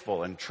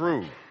Faithful and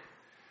True.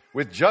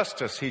 With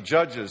justice he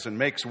judges and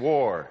makes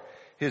war.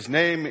 His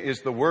name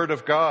is the Word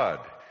of God.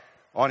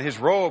 On his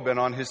robe and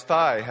on his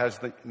thigh has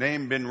the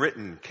name been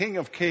written, King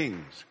of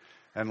Kings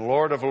and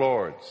Lord of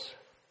Lords.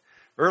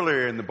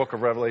 Earlier in the book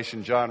of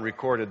Revelation, John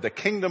recorded, the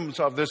kingdoms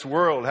of this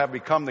world have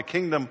become the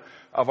kingdom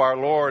of our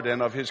Lord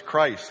and of his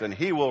Christ, and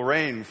he will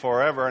reign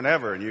forever and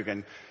ever. And you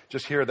can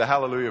just hear the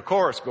hallelujah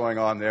chorus going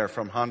on there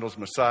from Handel's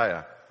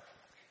Messiah.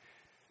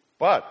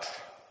 But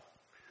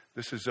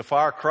this is a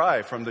far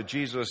cry from the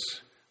Jesus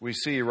we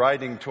see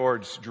riding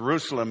towards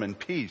Jerusalem in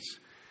peace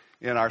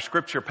in our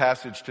scripture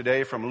passage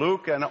today from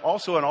Luke, and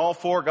also in all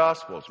four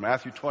Gospels,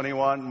 Matthew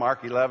 21,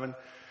 Mark 11,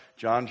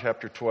 John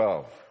chapter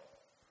 12.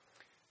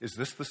 Is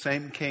this the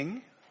same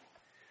king?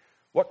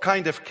 What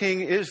kind of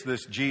king is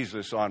this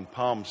Jesus on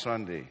Palm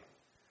Sunday?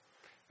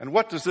 And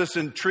what does this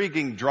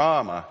intriguing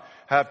drama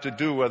have to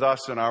do with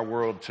us in our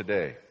world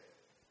today?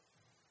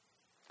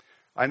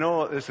 I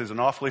know this is an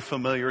awfully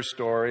familiar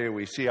story.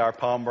 We see our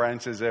palm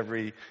branches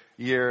every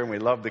year, and we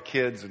love the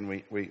kids, and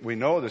we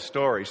know the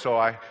story. So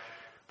I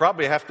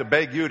probably have to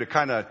beg you to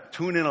kind of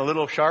tune in a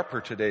little sharper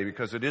today,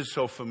 because it is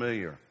so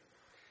familiar.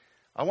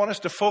 I want us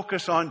to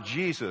focus on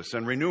Jesus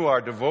and renew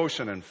our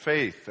devotion and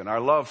faith and our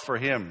love for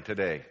him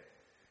today.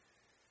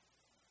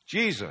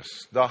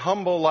 Jesus, the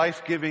humble,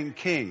 life-giving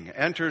King,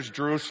 enters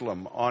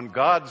Jerusalem on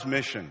God's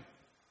mission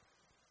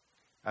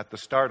at the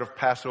start of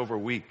Passover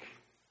week.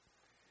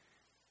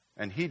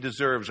 And he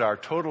deserves our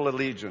total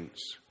allegiance,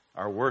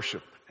 our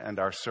worship, and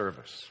our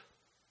service.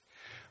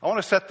 I want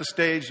to set the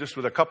stage just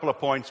with a couple of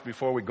points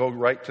before we go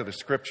right to the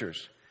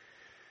scriptures.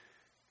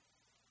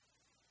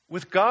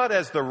 With God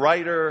as the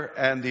writer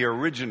and the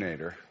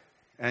originator,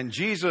 and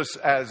Jesus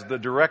as the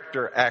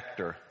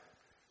director-actor,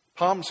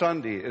 Palm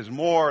Sunday is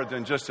more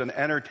than just an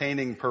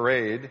entertaining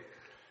parade,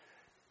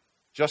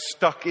 just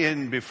stuck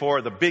in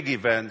before the big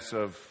events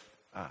of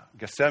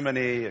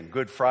Gethsemane and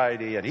Good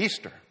Friday and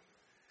Easter.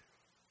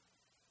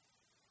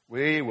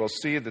 We will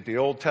see that the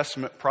Old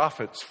Testament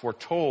prophets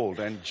foretold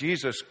and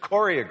Jesus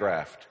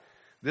choreographed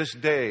this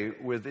day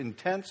with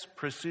intense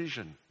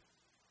precision.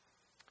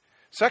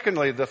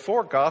 Secondly, the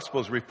four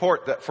Gospels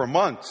report that for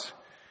months,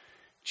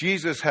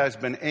 Jesus has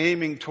been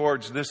aiming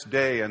towards this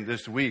day and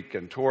this week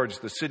and towards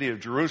the city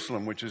of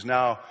Jerusalem, which is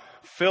now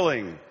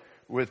filling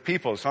with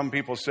people. Some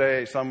people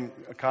say, some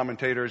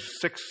commentators,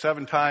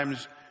 6-7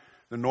 times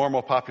the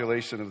normal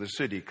population of the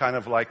city, kind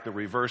of like the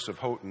reverse of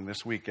Houghton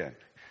this weekend.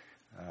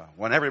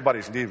 When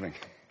everybody's leaving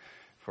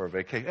for a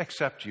vacation,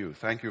 except you.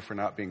 Thank you for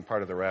not being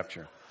part of the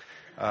rapture.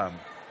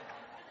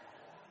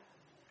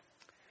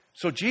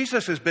 So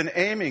Jesus has been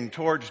aiming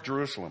towards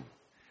Jerusalem.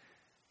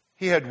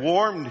 He had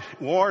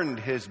warned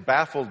his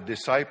baffled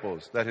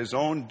disciples that his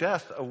own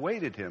death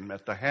awaited him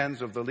at the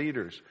hands of the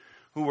leaders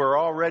who were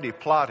already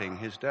plotting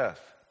his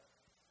death.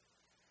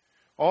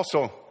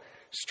 Also,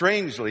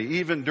 strangely,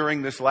 even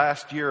during this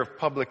last year of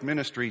public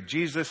ministry,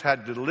 Jesus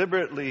had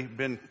deliberately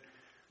been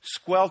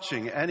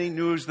squelching any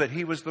news that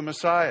he was the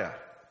Messiah.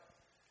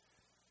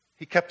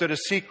 He kept it a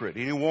secret,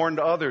 and he warned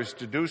others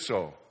to do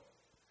so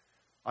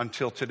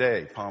until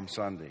today, Palm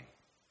Sunday.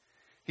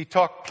 He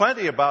talked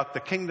plenty about the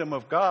kingdom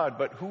of God,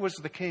 but who was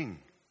the king?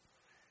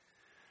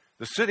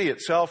 The city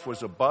itself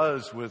was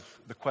abuzz with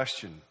the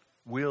question,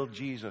 will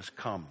Jesus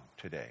come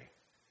today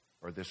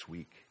or this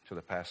week to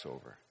the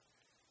Passover?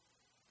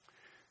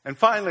 And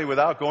finally,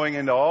 without going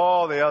into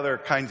all the other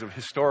kinds of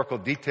historical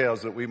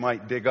details that we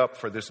might dig up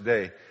for this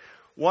day,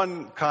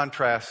 one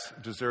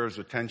contrast deserves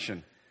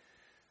attention.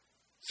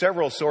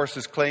 Several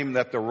sources claim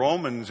that the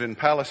Romans in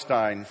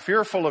Palestine,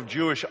 fearful of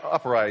Jewish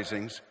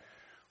uprisings,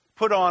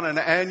 put on an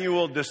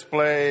annual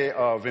display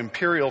of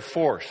imperial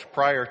force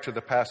prior to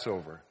the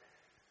Passover,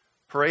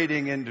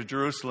 parading into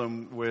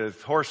Jerusalem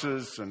with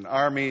horses and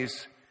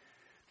armies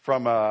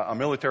from a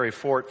military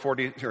fort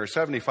 40 or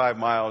 75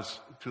 miles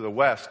to the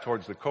west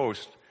towards the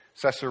coast,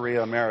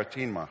 Caesarea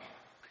Maritima.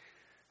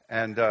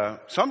 And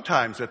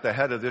sometimes at the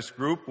head of this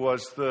group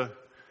was the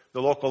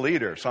local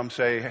leader. Some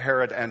say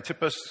Herod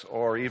Antipas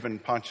or even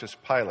Pontius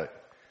Pilate.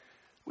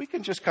 We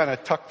can just kind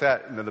of tuck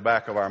that into the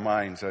back of our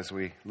minds as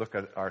we look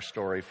at our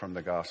story from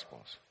the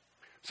Gospels.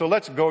 So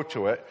let's go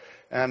to it.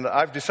 And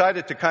I've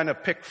decided to kind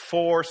of pick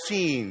 4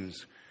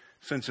 scenes,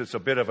 since it's a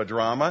bit of a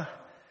drama,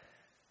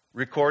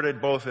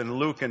 recorded both in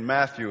Luke and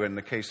Matthew in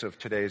the case of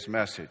today's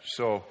message.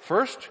 So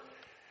first,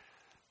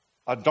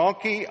 a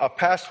donkey, a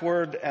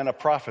password, and a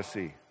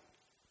prophecy.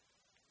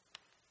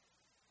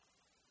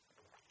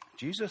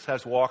 Jesus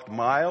has walked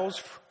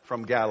miles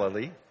from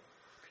Galilee.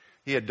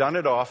 He had done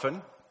it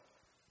often,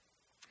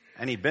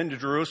 and he'd been to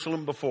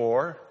Jerusalem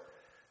before,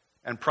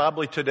 and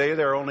probably today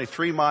there are only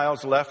 3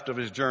 miles left of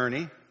his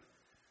journey.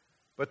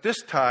 But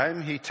this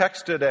time he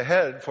texted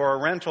ahead for a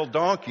rental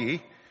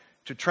donkey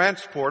to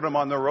transport him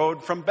on the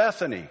road from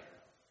Bethany.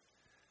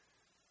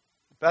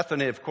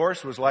 Bethany, of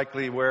course, was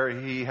likely where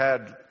he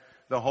had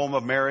the home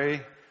of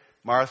Mary,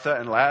 Martha,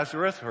 and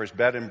Lazarus, or his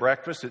bed and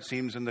breakfast. It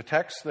seems in the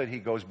text that he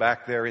goes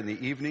back there in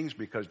the evenings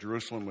because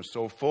Jerusalem was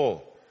so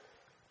full.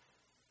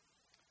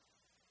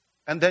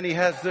 And then he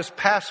has this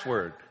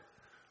password.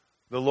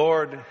 The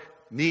Lord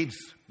needs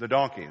the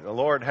donkey. The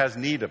Lord has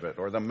need of it,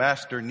 or the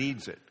master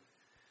needs it.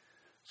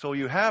 So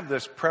you have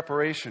this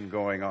preparation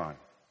going on.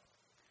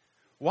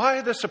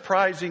 Why the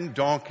surprising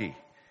donkey?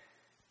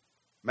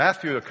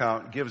 Matthew's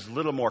account gives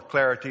little more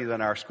clarity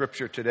than our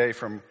scripture today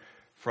from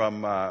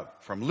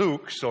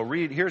Luke. So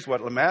here's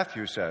what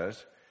Matthew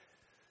says.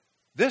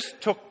 This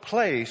took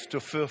place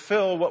to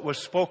fulfill what was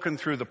spoken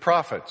through the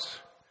prophets.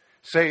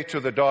 Say to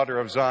the daughter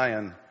of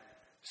Zion,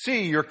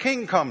 see, your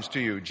king comes to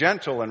you,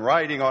 gentle and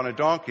riding on a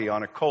donkey,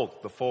 on a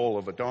colt, the foal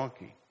of a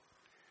donkey.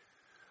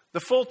 The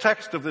full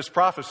text of this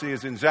prophecy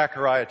is in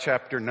Zechariah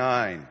chapter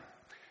 9.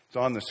 It's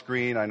on the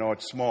screen. I know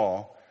it's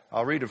small.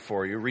 I'll read it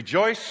for you.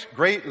 Rejoice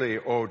greatly,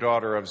 O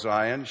daughter of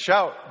Zion.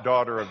 Shout,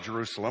 daughter of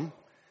Jerusalem.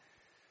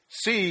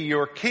 See,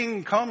 your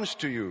king comes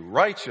to you,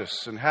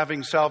 righteous and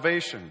having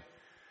salvation,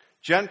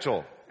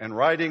 gentle and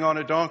riding on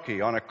a donkey,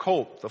 on a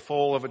colt, the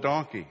foal of a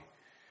donkey.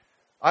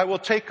 I will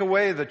take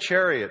away the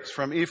chariots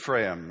from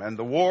Ephraim and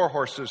the war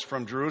horses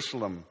from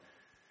Jerusalem,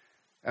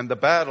 and the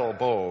battle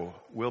bow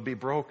will be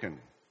broken.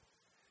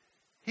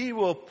 He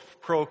will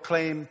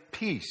proclaim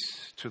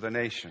peace to the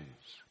nations.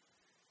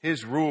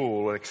 His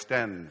rule will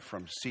extend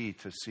from sea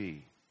to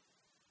sea.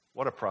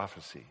 What a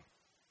prophecy.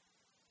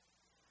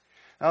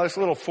 Now, this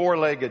little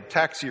 4-legged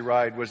taxi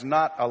ride was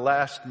not a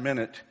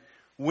last-minute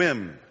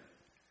whim.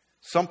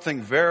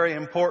 Something very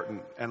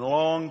important and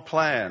long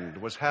planned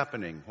was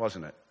happening,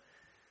 wasn't it?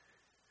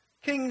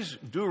 Kings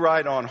do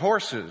ride on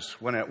horses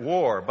when at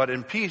war, but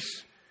in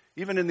peace,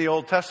 even in the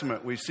Old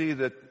Testament, we see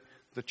that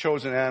the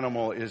chosen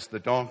animal is the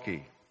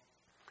donkey.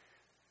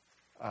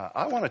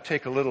 I want to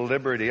take a little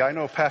liberty. I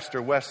know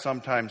Pastor West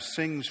sometimes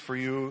sings for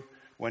you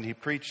when he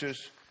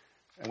preaches,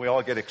 and we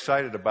all get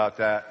excited about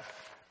that.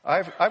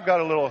 I've got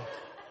a little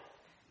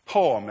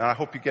poem, and I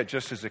hope you get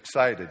just as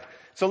excited.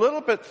 It's a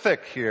little bit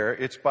thick here.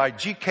 It's by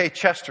G.K.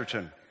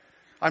 Chesterton.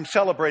 I'm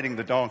celebrating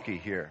the donkey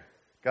here.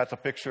 Got the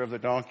picture of the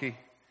donkey?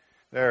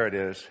 There it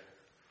is.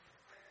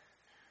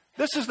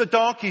 This is the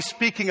donkey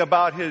speaking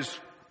about his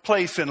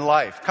place in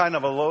life, kind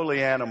of a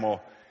lowly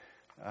animal.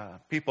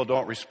 People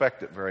don't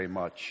respect it very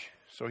much.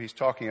 So he's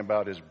talking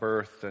about his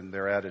birth and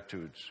their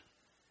attitudes.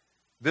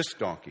 This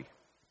donkey.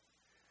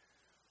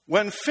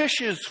 When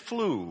fishes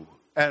flew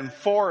and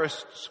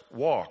forests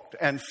walked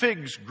and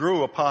figs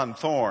grew upon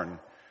thorn,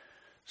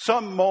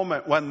 some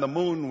moment when the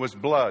moon was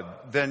blood,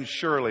 then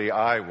surely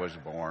I was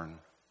born.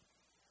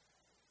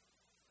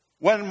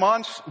 When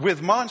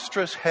with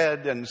monstrous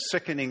head and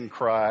sickening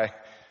cry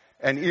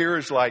and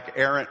ears like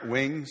errant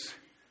wings,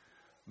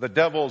 the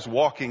devil's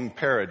walking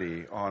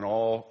parody on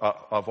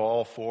of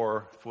all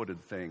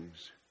 4-footed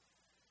things.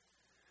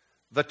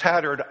 The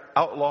tattered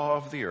outlaw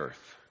of the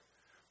earth,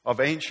 of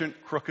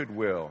ancient crooked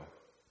will.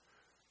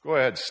 Go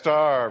ahead,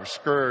 starve,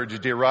 scourge,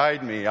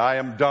 deride me. I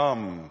am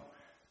dumb.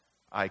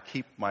 I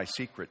keep my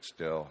secret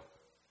still.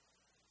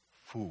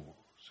 Fools,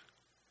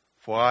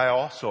 for I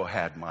also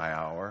had my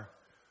hour,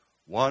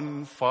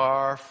 one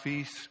far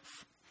fierce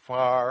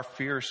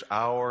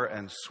hour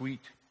and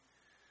sweet.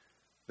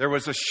 There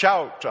was a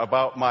shout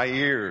about my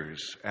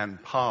ears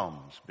and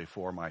palms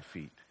before my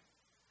feet.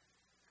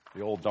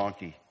 The old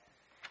donkey,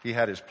 he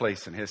had his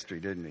place in history,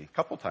 didn't he? A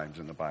couple times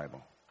in the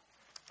Bible.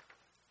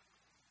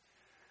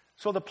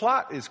 So the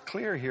plot is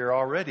clear here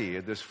already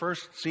at this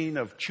first scene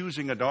of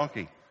choosing a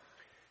donkey.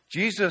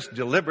 Jesus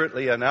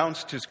deliberately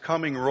announced his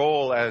coming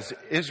role as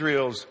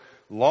Israel's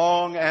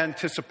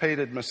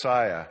long-anticipated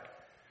Messiah,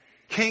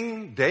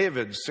 King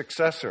David's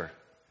successor,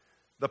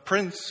 the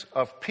Prince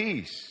of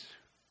Peace.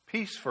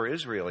 Peace for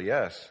Israel,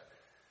 yes.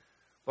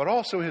 But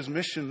also his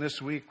mission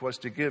this week was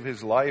to give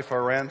his life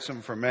a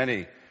ransom for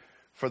many,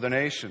 for the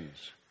nations,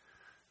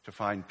 to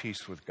find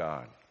peace with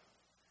God.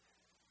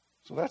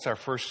 So that's our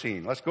first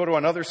scene. Let's go to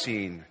another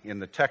scene in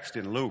the text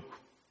in Luke.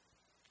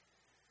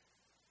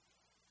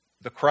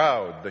 The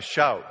crowd, the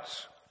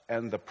shouts,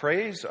 and the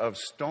praise of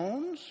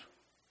stones.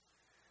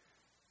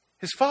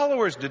 His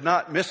followers did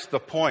not miss the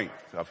point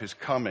of his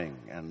coming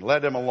and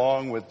led him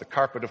along with the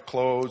carpet of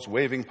clothes,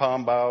 waving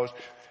palm boughs,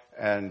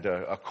 and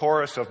a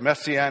chorus of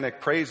messianic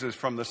praises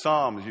from the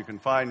Psalms. You can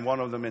find one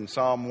of them in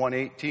Psalm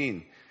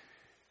 118.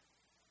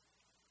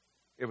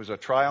 It was a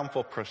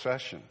triumphal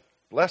procession.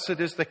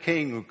 Blessed is the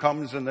King who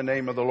comes in the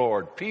name of the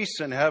Lord. Peace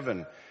in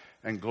heaven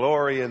and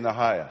glory in the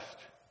highest.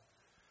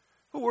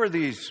 Who were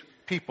these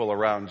people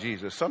around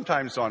Jesus?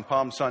 Sometimes on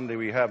Palm Sunday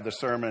we have the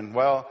sermon,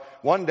 well,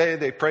 one day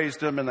they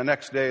praised him and the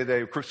next day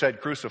they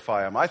said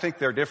crucify him. I think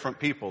they're different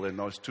people in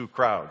those two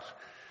crowds.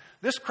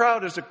 This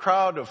crowd is a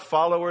crowd of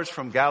followers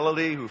from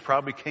Galilee who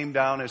probably came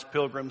down as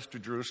pilgrims to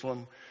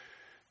Jerusalem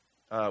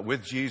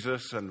with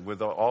Jesus and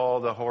with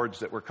all the hordes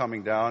that were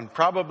coming down.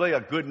 Probably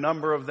a good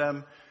number of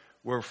them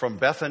were from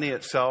Bethany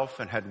itself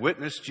and had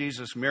witnessed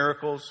Jesus'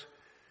 miracles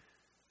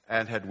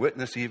and had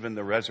witnessed even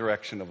the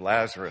resurrection of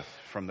Lazarus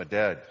from the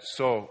dead.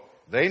 So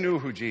they knew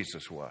who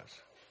Jesus was.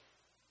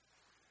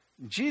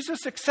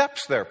 Jesus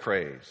accepts their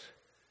praise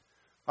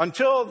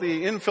until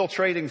the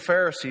infiltrating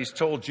Pharisees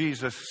told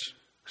Jesus,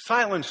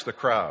 silence the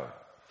crowd.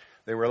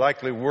 They were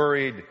likely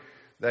worried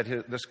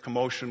that this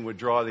commotion would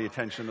draw the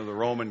attention of the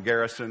Roman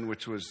garrison,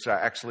 which was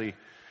actually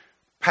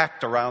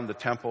packed around the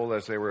temple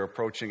as they were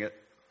approaching it.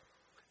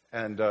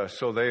 And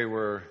so they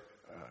were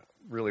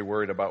really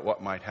worried about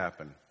what might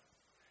happen.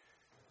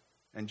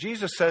 And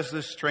Jesus says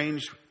this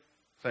strange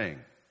thing.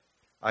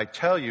 I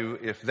tell you,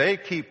 if they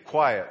keep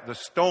quiet, the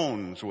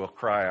stones will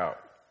cry out.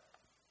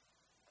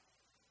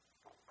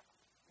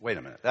 Wait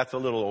a minute, that's a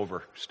little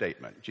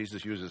overstatement.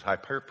 Jesus uses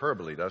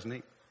hyperbole, doesn't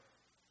he?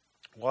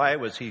 Why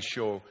was he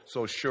so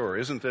sure?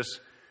 Isn't this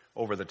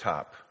over the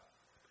top?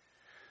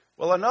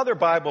 Well, another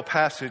Bible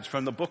passage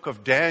from the book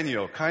of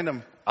Daniel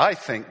I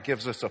think,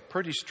 gives us a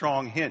pretty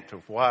strong hint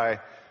of why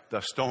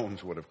the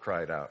stones would have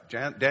cried out.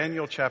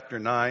 Daniel chapter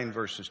 9,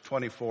 verses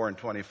 24 and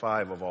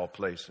 25 of all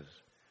places.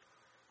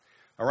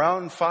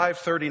 Around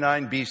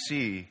 539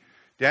 BC,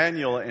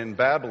 Daniel in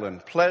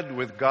Babylon pled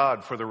with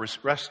God for the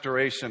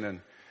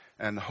restoration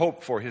and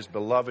hope for his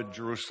beloved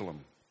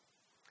Jerusalem.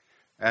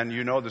 And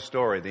you know the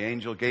story. The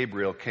angel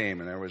Gabriel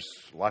came, and there was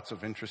lots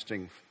of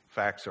interesting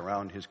facts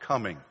around his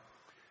coming.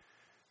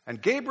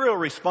 And Gabriel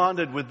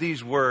responded with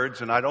these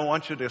words, and I don't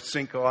want you to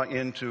sink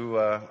into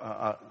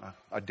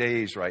a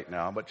daze right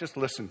now, but just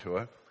listen to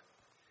it.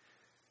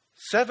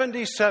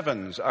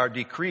 77s are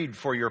decreed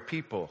for your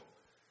people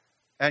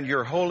and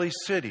your holy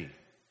city,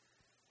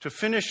 to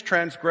finish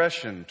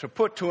transgression, to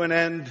put to an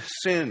end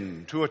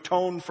sin, to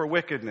atone for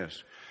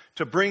wickedness,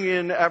 to bring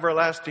in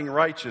everlasting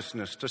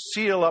righteousness, to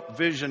seal up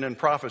vision and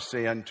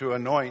prophecy, and to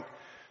anoint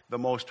the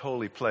most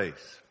holy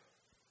place.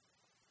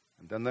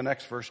 And then the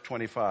next verse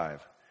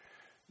 25.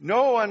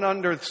 Know and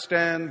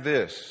understand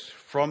this,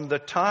 from the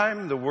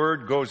time the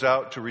word goes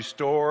out to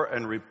restore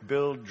and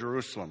rebuild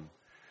Jerusalem,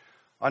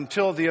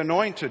 until the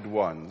anointed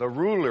one, the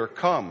ruler,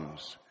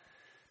 comes,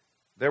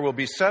 there will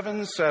be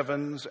 7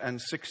 sevens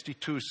and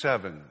 62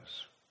 sevens.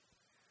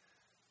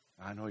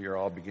 I know you're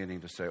all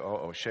beginning to say,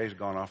 Shay's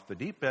gone off the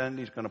deep end.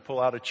 He's going to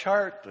pull out a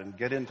chart and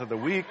get into the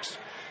weeks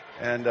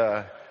and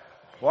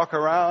walk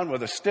around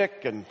with a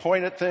stick and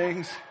point at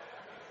things.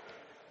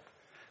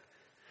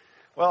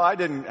 Well, I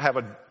didn't have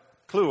a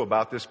clue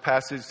about this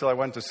passage till I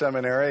went to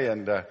seminary,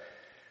 and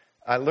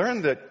I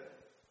learned that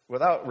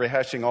without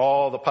rehashing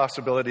all the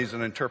possibilities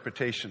and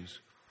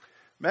interpretations,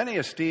 many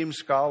esteemed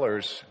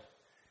scholars,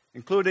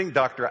 including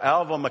Dr.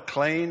 Alva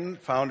McLean,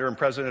 founder and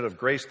president of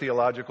Grace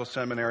Theological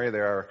Seminary.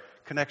 There are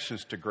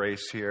connections to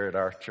Grace here at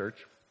our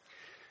church.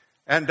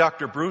 And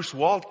Dr. Bruce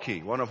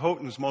Waltke, one of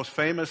Houghton's most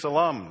famous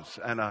alums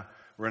and a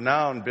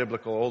renowned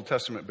Old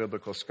Testament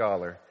biblical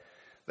scholar.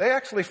 They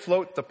actually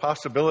float the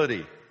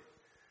possibility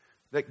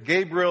that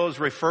Gabriel is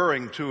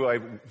referring to a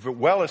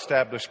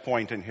well-established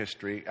point in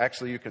history.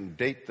 Actually, you can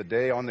date the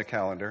day on the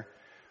calendar,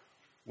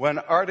 when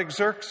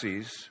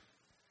Artaxerxes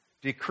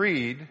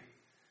decreed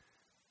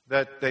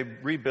that they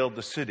rebuild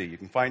the city. You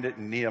can find it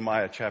in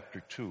Nehemiah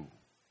chapter 2.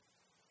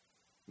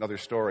 Another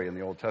story in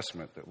the Old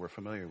Testament that we're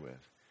familiar with.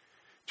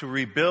 To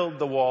rebuild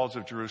the walls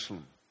of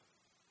Jerusalem.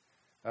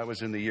 That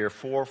was in the year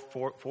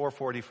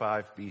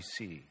 445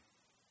 BC.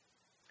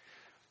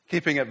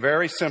 Keeping it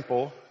very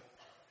simple,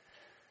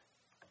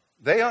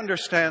 they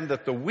understand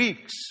that the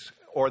weeks,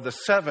 or the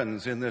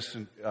sevens in this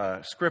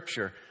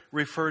scripture,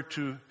 refer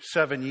to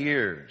 7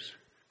 years,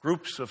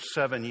 groups of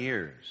 7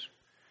 years.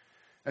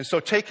 And so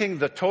taking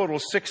the total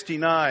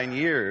 69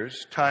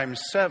 years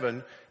times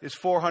 7 is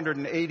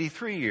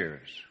 483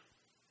 years.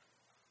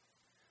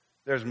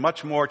 There's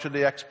much more to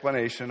the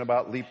explanation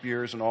about leap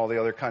years and all the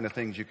other kind of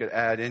things you could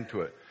add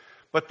into it.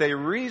 But they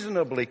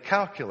reasonably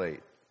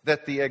calculate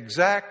that the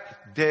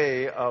exact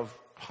day of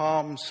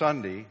Palm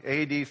Sunday,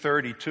 AD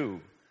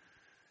 32,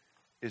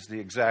 is the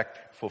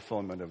exact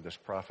fulfillment of this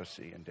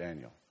prophecy in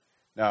Daniel.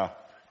 Now,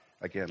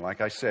 again,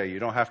 like I say, you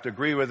don't have to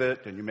agree with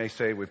it, and you may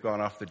say we've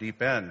gone off the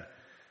deep end.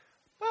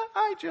 But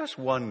I just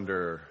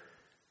wonder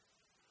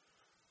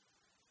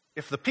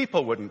if the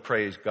people wouldn't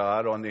praise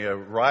God on the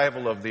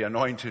arrival of the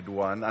Anointed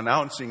One,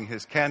 announcing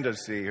his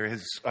candidacy or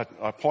his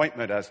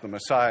appointment as the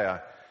Messiah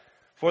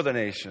for the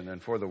nation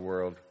and for the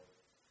world,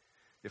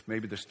 if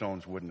maybe the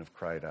stones wouldn't have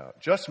cried out.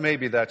 Just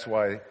maybe that's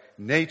why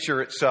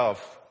nature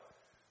itself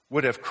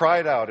would have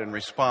cried out in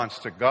response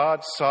to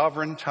God's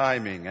sovereign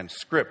timing and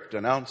script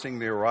announcing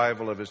the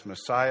arrival of his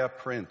Messiah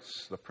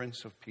Prince, the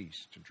Prince of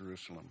Peace, to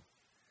Jerusalem.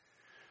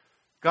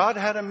 God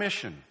had a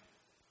mission.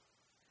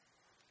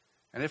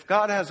 And if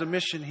God has a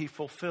mission, he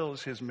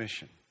fulfills his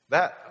mission.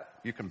 That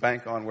you can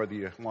bank on whether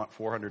you want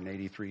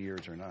 483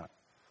 years or not.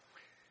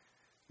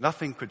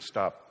 Nothing could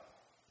stop.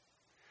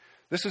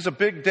 This is a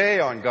big day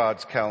on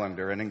God's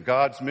calendar and in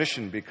God's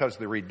mission because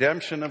the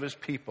redemption of his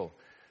people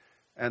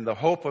and the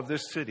hope of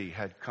this city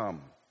had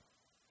come.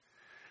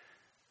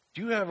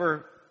 Do you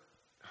ever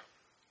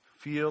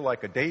feel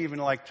like a day even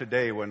like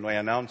today when they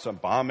announce a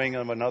bombing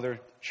of another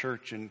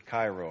church in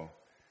Cairo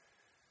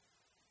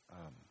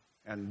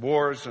and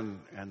wars and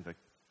the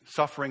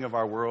suffering of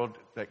our world,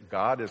 that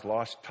God has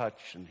lost touch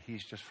and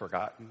he's just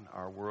forgotten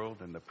our world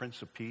and the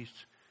Prince of Peace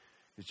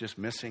is just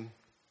missing?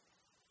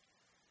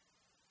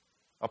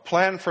 A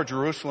plan for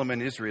Jerusalem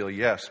and Israel,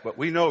 yes, but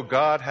we know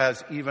God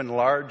has even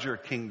larger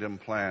kingdom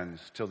plans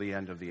till the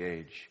end of the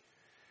age.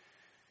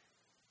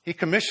 He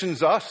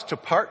commissions us to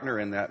partner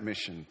in that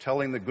mission,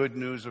 telling the good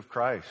news of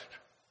Christ.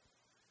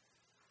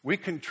 We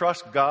can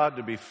trust God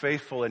to be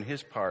faithful in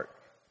his part,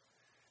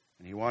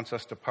 and he wants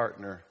us to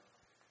partner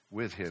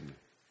with him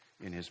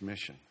in his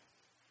mission.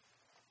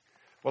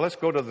 Well, let's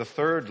go to the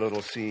third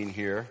little scene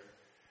here.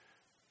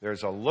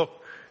 There's a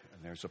look,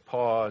 and there's a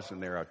pause,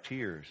 and there are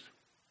tears.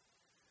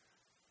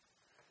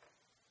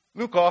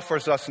 Luke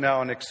offers us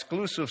now an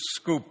exclusive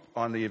scoop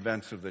on the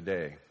events of the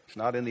day. It's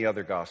not in the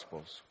other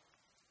Gospels.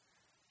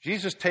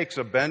 Jesus takes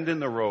a bend in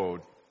the road,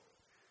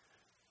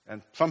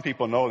 and some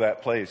people know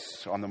that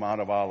place on the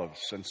Mount of Olives,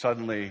 and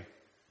suddenly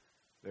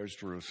there's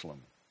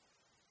Jerusalem.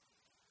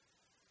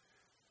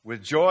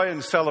 With joy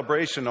and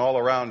celebration all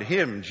around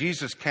him,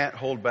 Jesus can't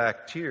hold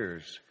back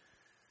tears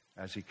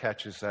as he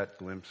catches that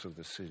glimpse of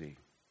the city.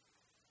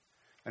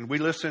 And we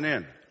listen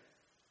in.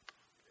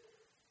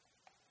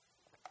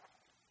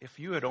 If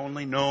you had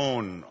only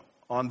known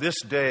on this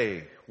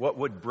day what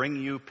would bring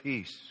you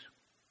peace,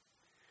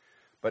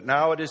 but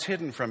now it is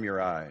hidden from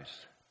your eyes.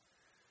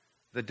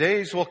 The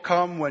days will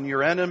come when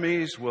your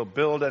enemies will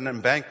build an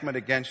embankment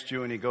against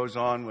you, and he goes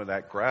on with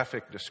that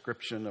graphic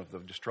description of the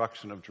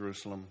destruction of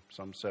Jerusalem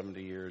some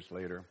 70 years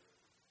later,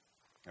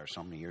 or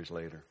so many years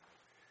later.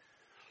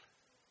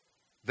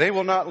 They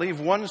will not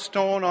leave one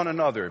stone on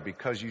another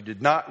because you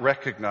did not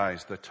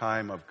recognize the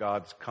time of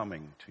God's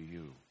coming to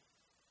you.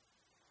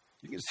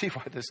 You can see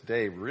why this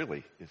day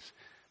really is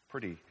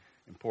pretty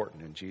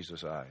important in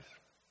Jesus' eyes.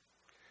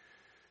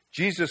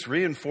 Jesus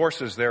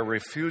reinforces their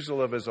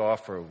refusal of his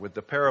offer with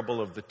the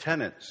parable of the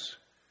tenants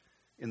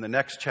in the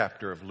next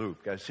chapter of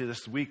Luke. I see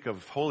this week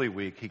of Holy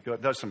Week, he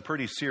does some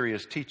pretty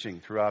serious teaching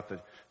throughout the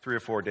 3 or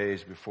 4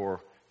 days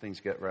before things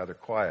get rather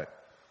quiet,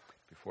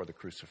 before the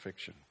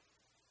crucifixion.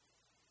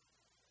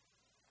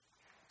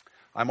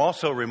 I'm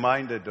also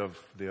reminded of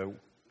the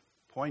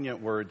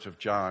poignant words of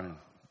John in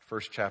the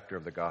first chapter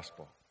of the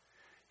Gospel.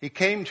 He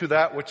came to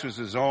that which was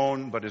his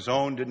own, but his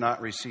own did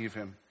not receive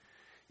him.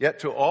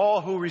 Yet to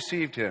all who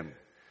received him,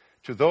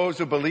 to those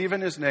who believe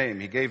in his name,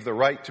 he gave the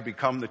right to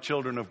become the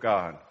children of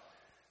God,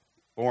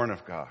 born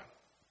of God.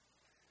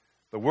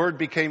 The Word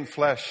became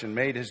flesh and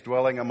made his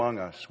dwelling among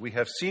us. We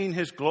have seen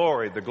his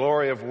glory, the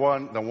glory of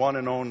the one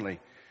and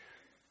only,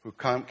 who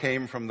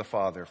came from the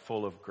Father,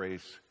 full of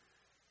grace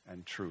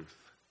and truth.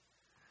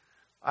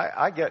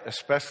 I get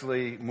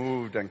especially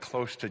moved and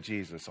close to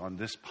Jesus on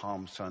this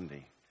Palm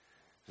Sunday,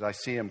 as I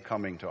see him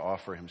coming to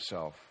offer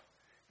himself,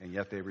 and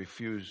yet they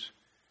refuse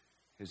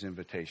his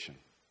invitation.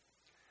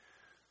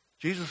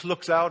 Jesus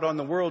looks out on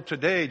the world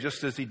today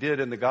just as he did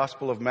in the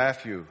Gospel of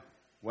Matthew.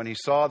 When he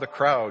saw the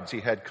crowds,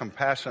 he had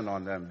compassion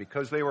on them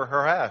because they were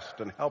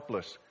harassed and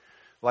helpless,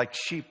 like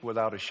sheep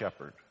without a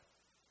shepherd.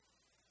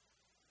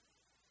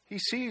 He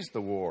sees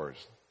the wars,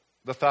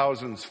 the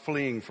thousands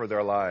fleeing for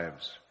their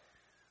lives,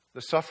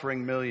 the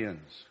suffering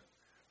millions,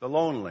 the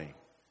lonely,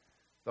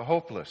 the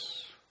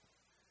hopeless.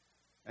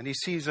 And he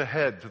sees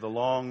ahead to the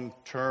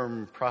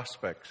long-term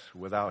prospects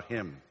without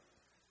him.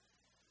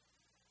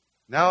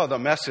 Now the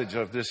message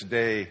of this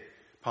day,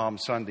 Palm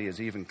Sunday, is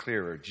even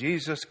clearer.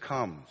 Jesus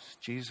comes.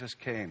 Jesus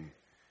came.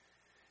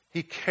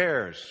 He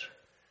cares.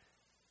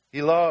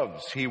 He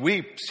loves. He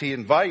weeps. He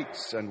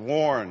invites and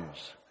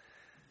warns.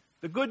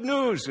 The good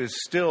news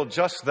is still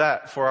just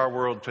that for our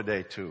world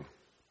today, too.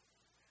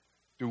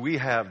 Do we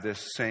have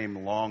this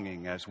same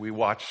longing as we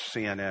watch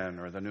CNN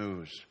or the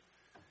news?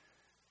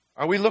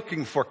 Are we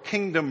looking for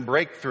kingdom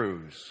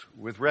breakthroughs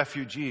with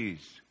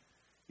refugees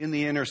in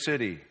the inner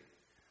city,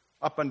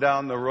 up and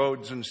down the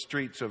roads and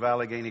streets of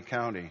Allegheny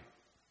County?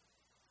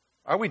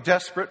 Are we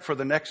desperate for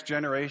the next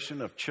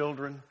generation of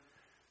children,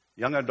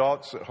 young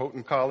adults at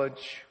Houghton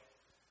College,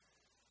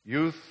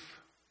 youth,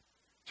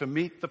 to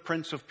meet the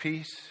Prince of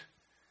Peace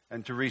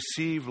and to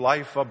receive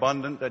life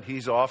abundant that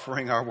he's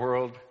offering our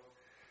world?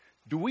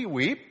 Do we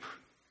weep?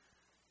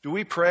 Do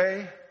we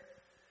pray?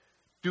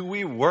 Do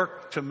we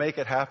work to make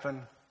it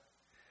happen?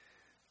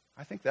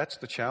 I think that's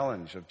the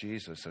challenge of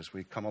Jesus as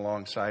we come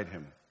alongside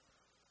him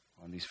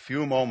on these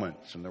few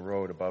moments in the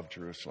road above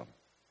Jerusalem.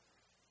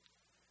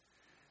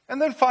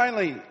 And then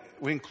finally,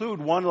 we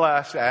include one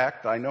last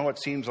act. I know it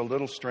seems a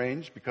little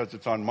strange because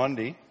it's on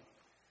Monday.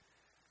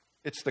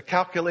 It's the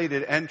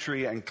calculated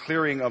entry and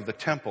clearing of the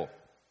temple.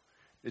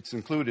 It's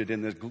included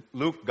in the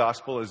Luke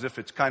gospel as if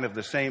it's kind of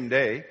the same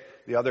day.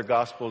 The other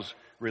gospels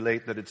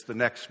relate that it's the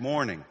next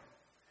morning.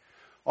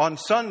 On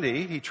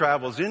Sunday, he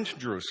travels into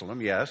Jerusalem,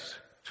 yes,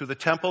 to the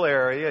temple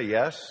area,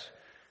 yes.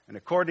 And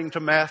according to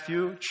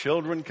Matthew,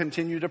 children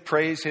continue to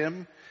praise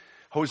him.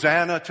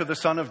 Hosanna to the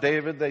Son of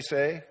David, they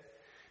say.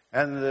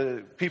 And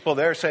the people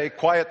there say,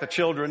 quiet the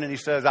children. And he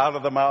says, out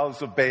of the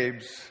mouths of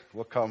babes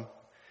will come.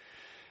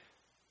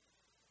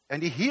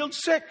 And he healed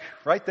sick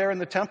right there in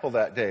the temple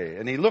that day.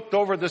 And he looked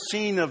over the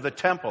scene of the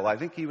temple. I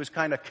think he was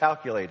kind of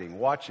calculating,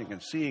 watching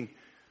and seeing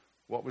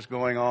what was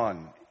going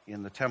on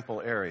in the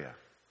temple area.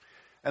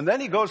 And then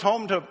he goes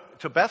home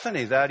to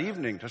Bethany that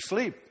evening to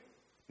sleep,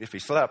 if he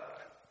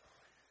slept.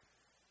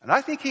 And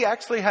I think he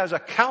actually has a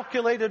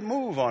calculated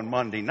move on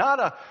Monday,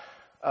 not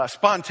a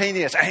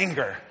spontaneous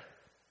anger.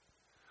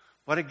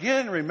 But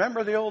again,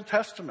 remember the Old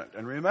Testament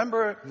and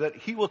remember that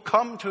he will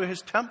come to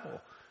his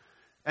temple.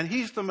 And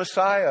he's the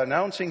Messiah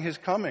announcing his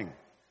coming.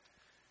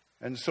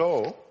 And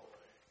so,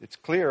 it's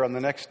clear on the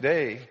next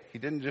day, he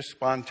didn't just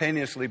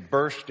spontaneously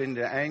burst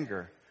into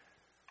anger,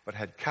 but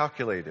had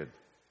calculated.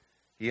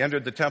 He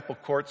entered the temple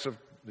courts of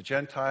the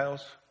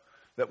Gentiles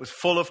that was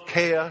full of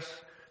chaos.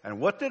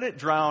 And what did it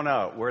drown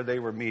out where they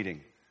were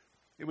meeting?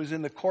 It was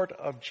in the court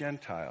of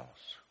Gentiles.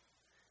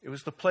 It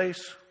was the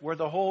place where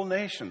the whole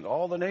nation,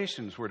 all the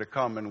nations were to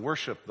come and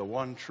worship the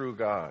one true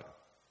God.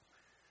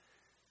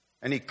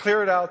 And he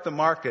cleared out the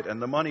market and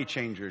the money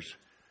changers.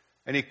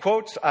 And he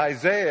quotes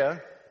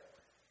Isaiah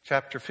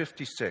chapter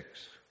 56.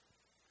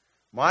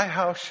 My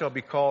house shall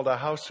be called a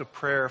house of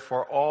prayer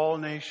for all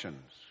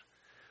nations,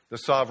 the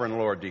sovereign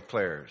Lord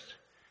declares.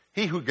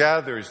 He who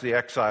gathers the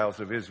exiles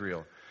of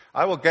Israel.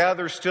 I will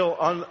gather still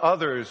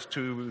others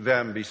to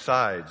them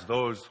besides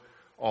those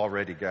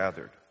already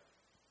gathered.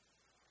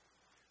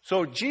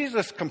 So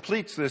Jesus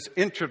completes this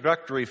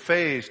introductory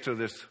phase to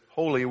this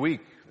Holy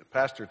Week. The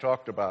pastor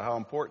talked about how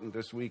important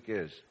this week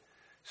is.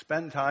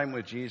 Spend time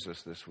with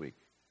Jesus this week.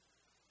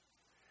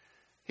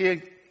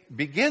 He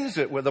begins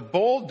it with a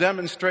bold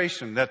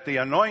demonstration that the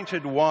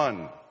Anointed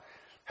One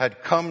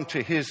had come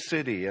to his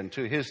city and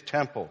to his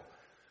temple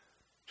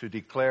to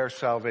declare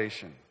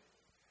salvation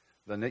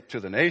to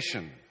the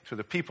nation, to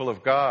the people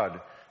of God,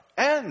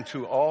 and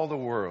to all the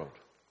world.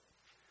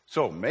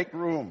 So make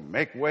room,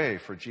 make way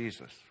for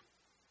Jesus.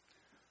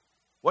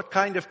 What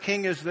kind of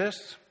king is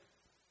this?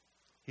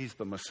 He's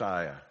the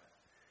Messiah.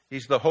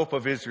 He's the hope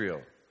of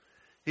Israel.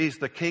 He's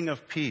the King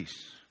of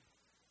peace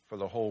for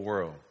the whole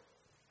world.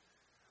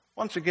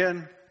 Once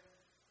again,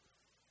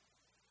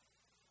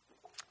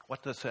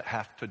 what does it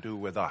have to do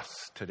with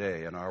us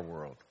today in our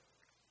world?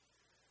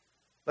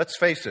 Let's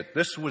face it,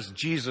 this was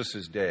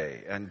Jesus'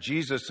 day and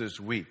Jesus'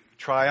 week.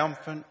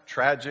 Triumphant,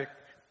 tragic,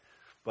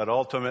 but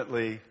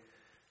ultimately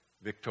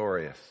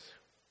victorious.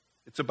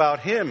 It's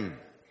about him.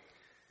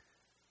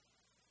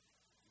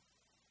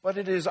 But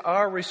it's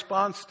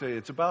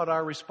about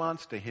our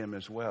response to him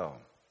as well.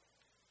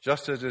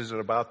 Just as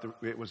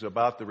it was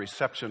about the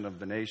reception of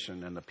the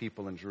nation and the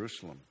people in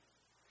Jerusalem.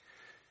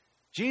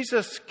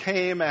 Jesus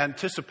came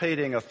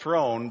anticipating a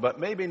throne, but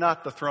maybe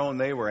not the throne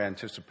they were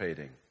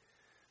anticipating.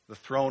 The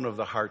throne of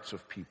the hearts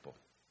of people.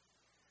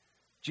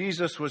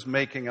 Jesus was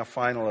making a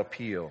final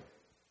appeal.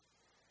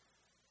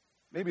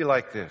 Maybe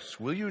like this: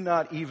 will you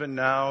not even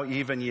now,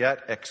 even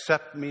yet,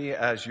 accept me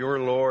as your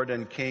Lord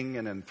and King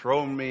and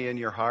enthrone me in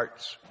your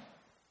hearts?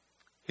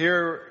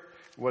 Here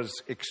was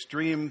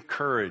extreme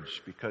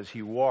courage because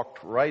he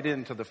walked right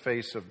into the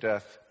face of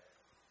death.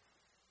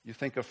 You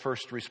think of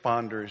first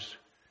responders,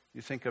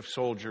 you think of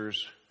soldiers.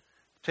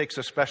 It takes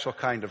a special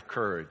kind of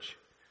courage.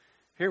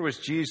 Here was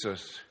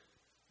Jesus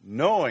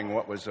knowing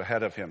what was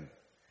ahead of him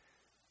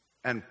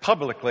and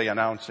publicly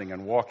announcing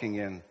and walking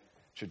in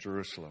to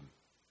Jerusalem.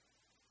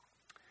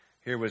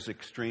 Here was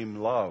extreme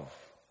love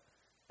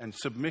and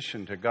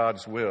submission to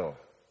God's will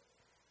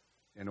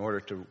in order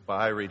to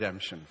buy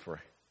redemption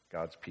for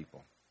God's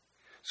people.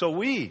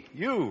 So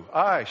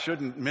I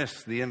shouldn't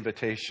miss the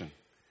invitation.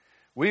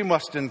 We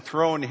must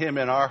enthrone him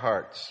in our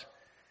hearts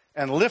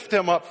and lift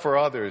him up for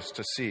others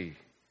to see.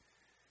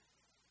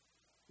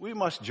 We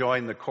must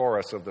join the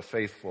chorus of the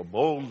faithful,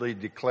 boldly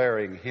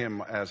declaring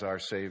him as our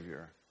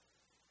Savior.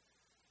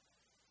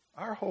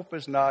 Our hope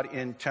is not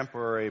in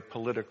temporary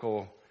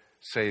political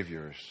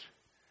saviors,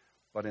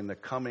 but in the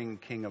coming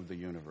King of the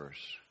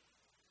universe.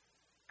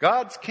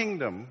 God's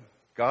kingdom,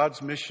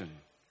 God's mission,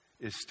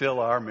 is still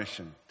our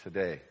mission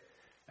today,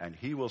 and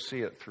he will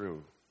see it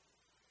through.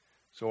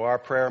 So our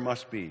prayer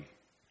must be,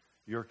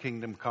 your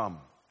kingdom come,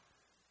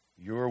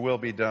 your will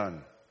be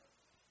done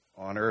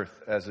on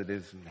earth as it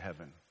is in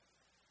heaven.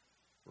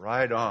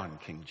 Ride on,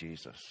 King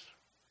Jesus.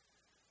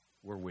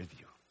 We're with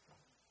you.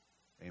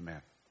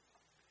 Amen.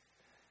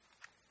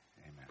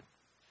 Amen.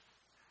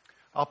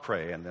 I'll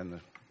pray and then the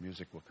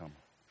music will come.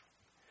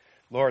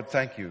 Lord,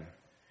 thank you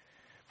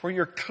for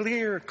your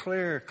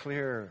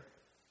clear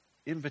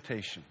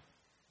invitation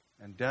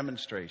and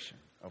demonstration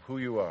of who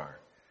you are.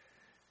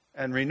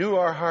 And renew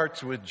our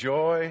hearts with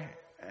joy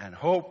and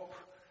hope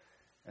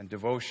and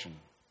devotion.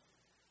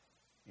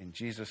 In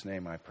Jesus'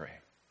 name I pray.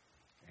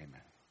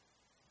 Amen.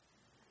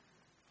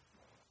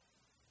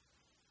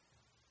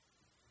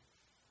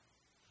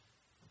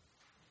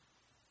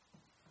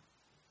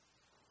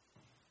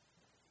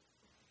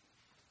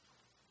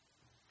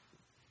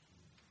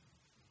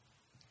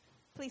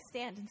 Please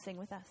stand and sing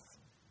with us.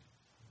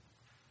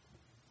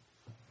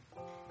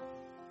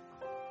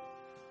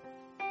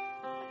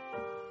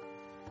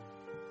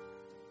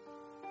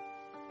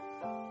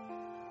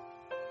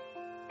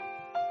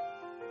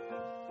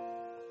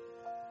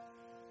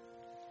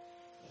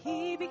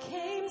 He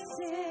became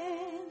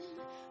sin,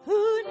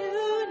 who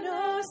knew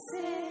no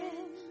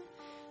sin,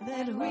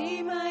 that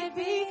we might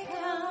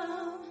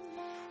become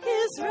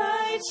his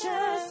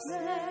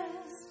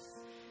righteousness.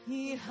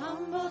 He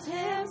humbled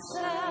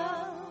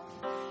himself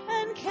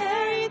and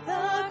carried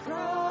the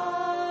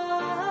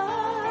cross.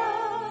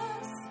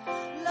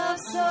 Love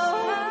so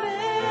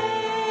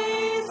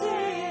amazing,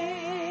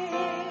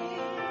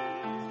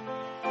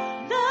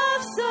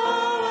 love so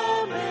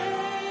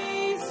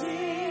amazing.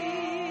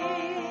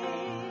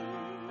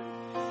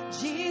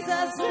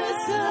 Jesus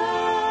Messiah,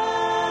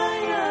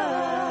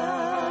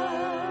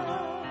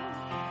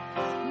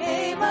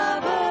 name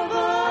above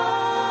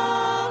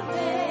all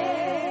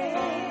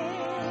names,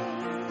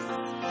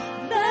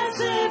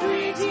 blessed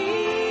Redeemer,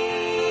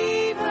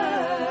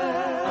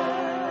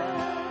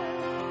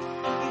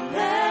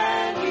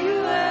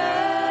 Emmanuel,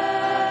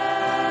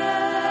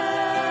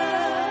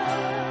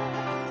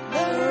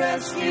 the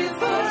rescue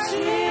for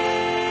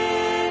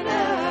sinners,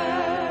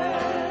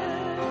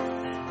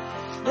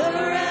 the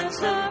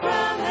ransom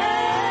from heaven,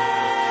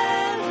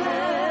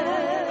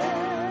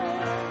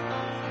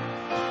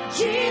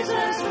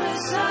 Jesus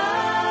Messiah,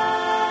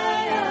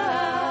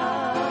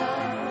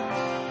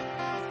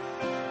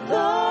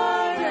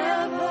 Lord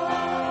of all.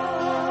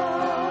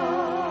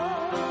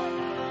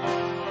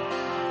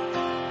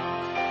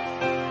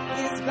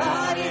 His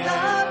body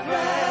the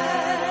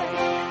bread,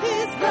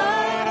 his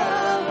blood the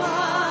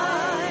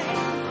wine,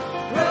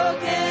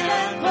 broken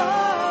and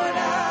poured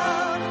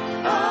out,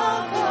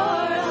 all for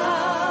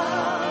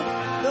love.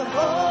 The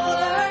whole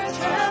earth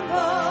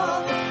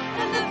trembled,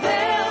 and the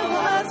veil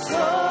was torn.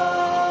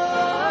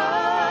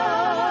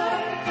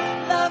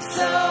 Love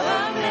so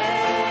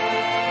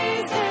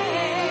amazing,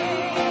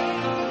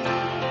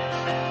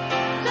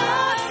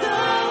 love so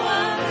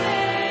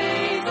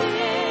amazing.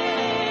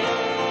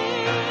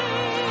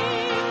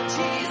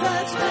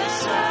 Jesus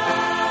Messiah,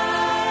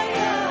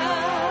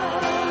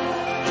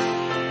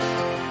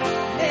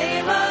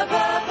 name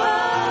above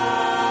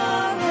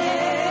all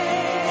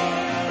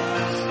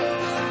names,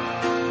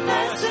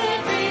 blessed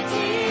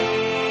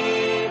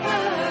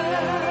Redeemer,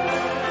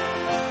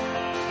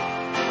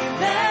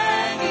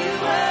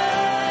 Emmanuel,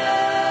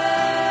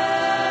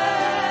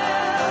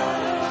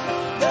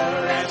 the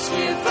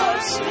rescue for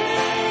sinners,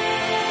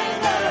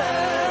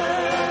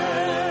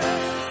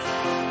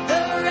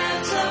 the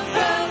ransom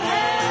from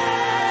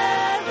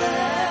heaven,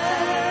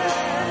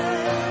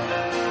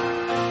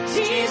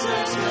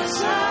 Jesus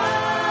Messiah,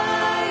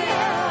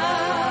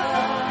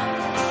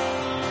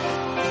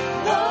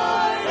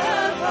 Lord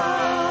of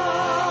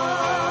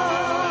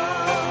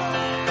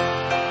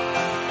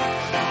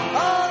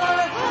all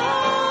our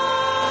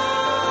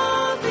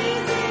hope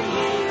is in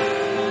you.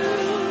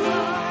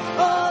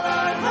 All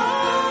our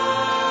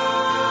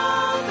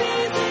hope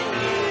is in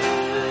you.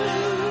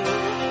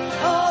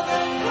 All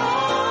the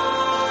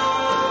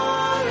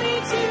glory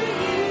to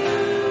you,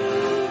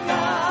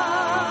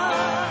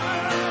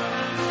 God,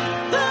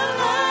 the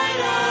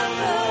light of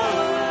the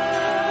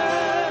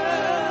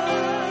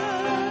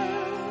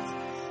world,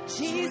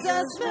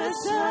 Jesus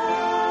Messiah,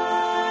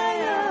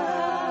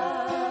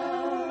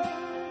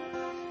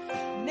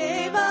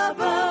 name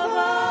above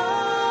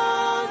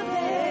all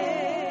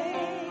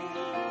names,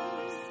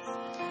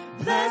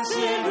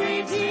 blessed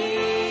Redeemer,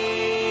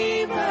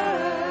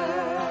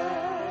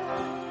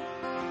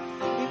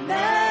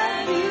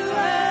 Emmanuel,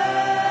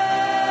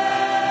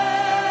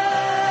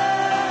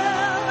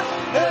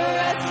 the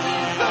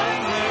rescue for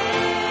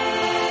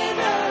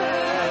sinners,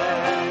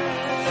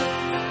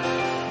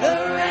 the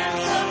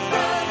ransom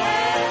from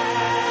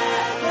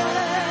heaven,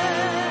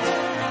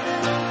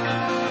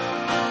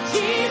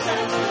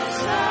 Jesus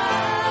Messiah,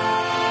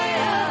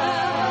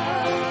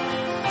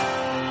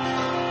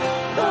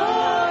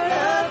 Lord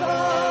of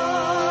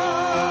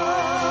all.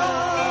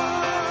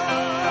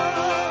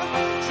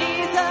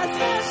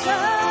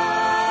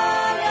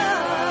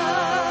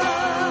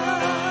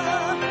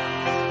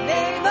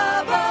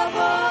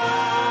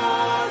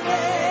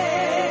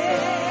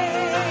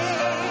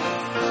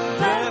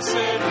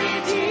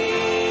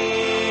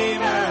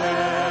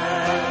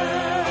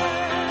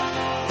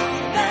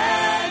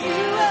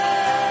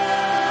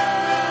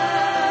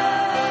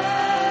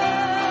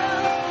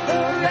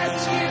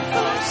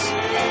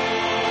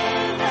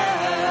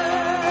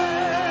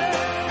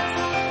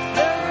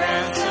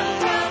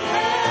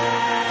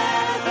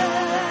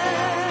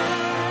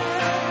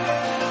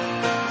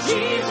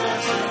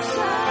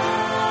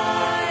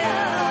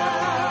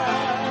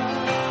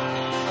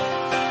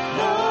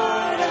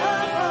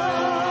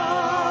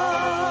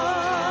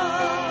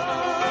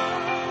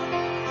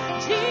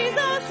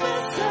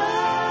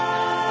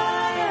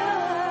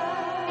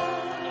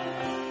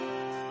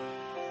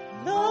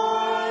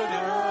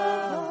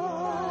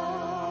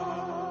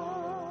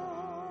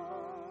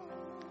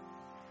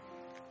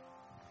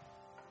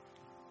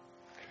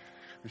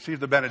 receive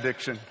the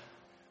benediction.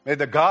 May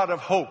the God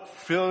of hope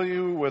fill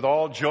you with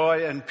all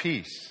joy and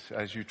peace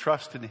as you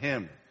trust in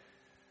him,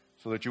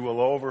 so that you will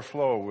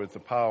overflow with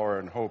the power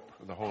and hope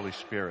of the Holy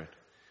Spirit.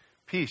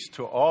 Peace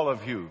to all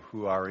of you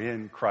who are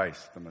in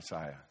Christ the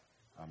Messiah.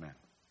 Amen.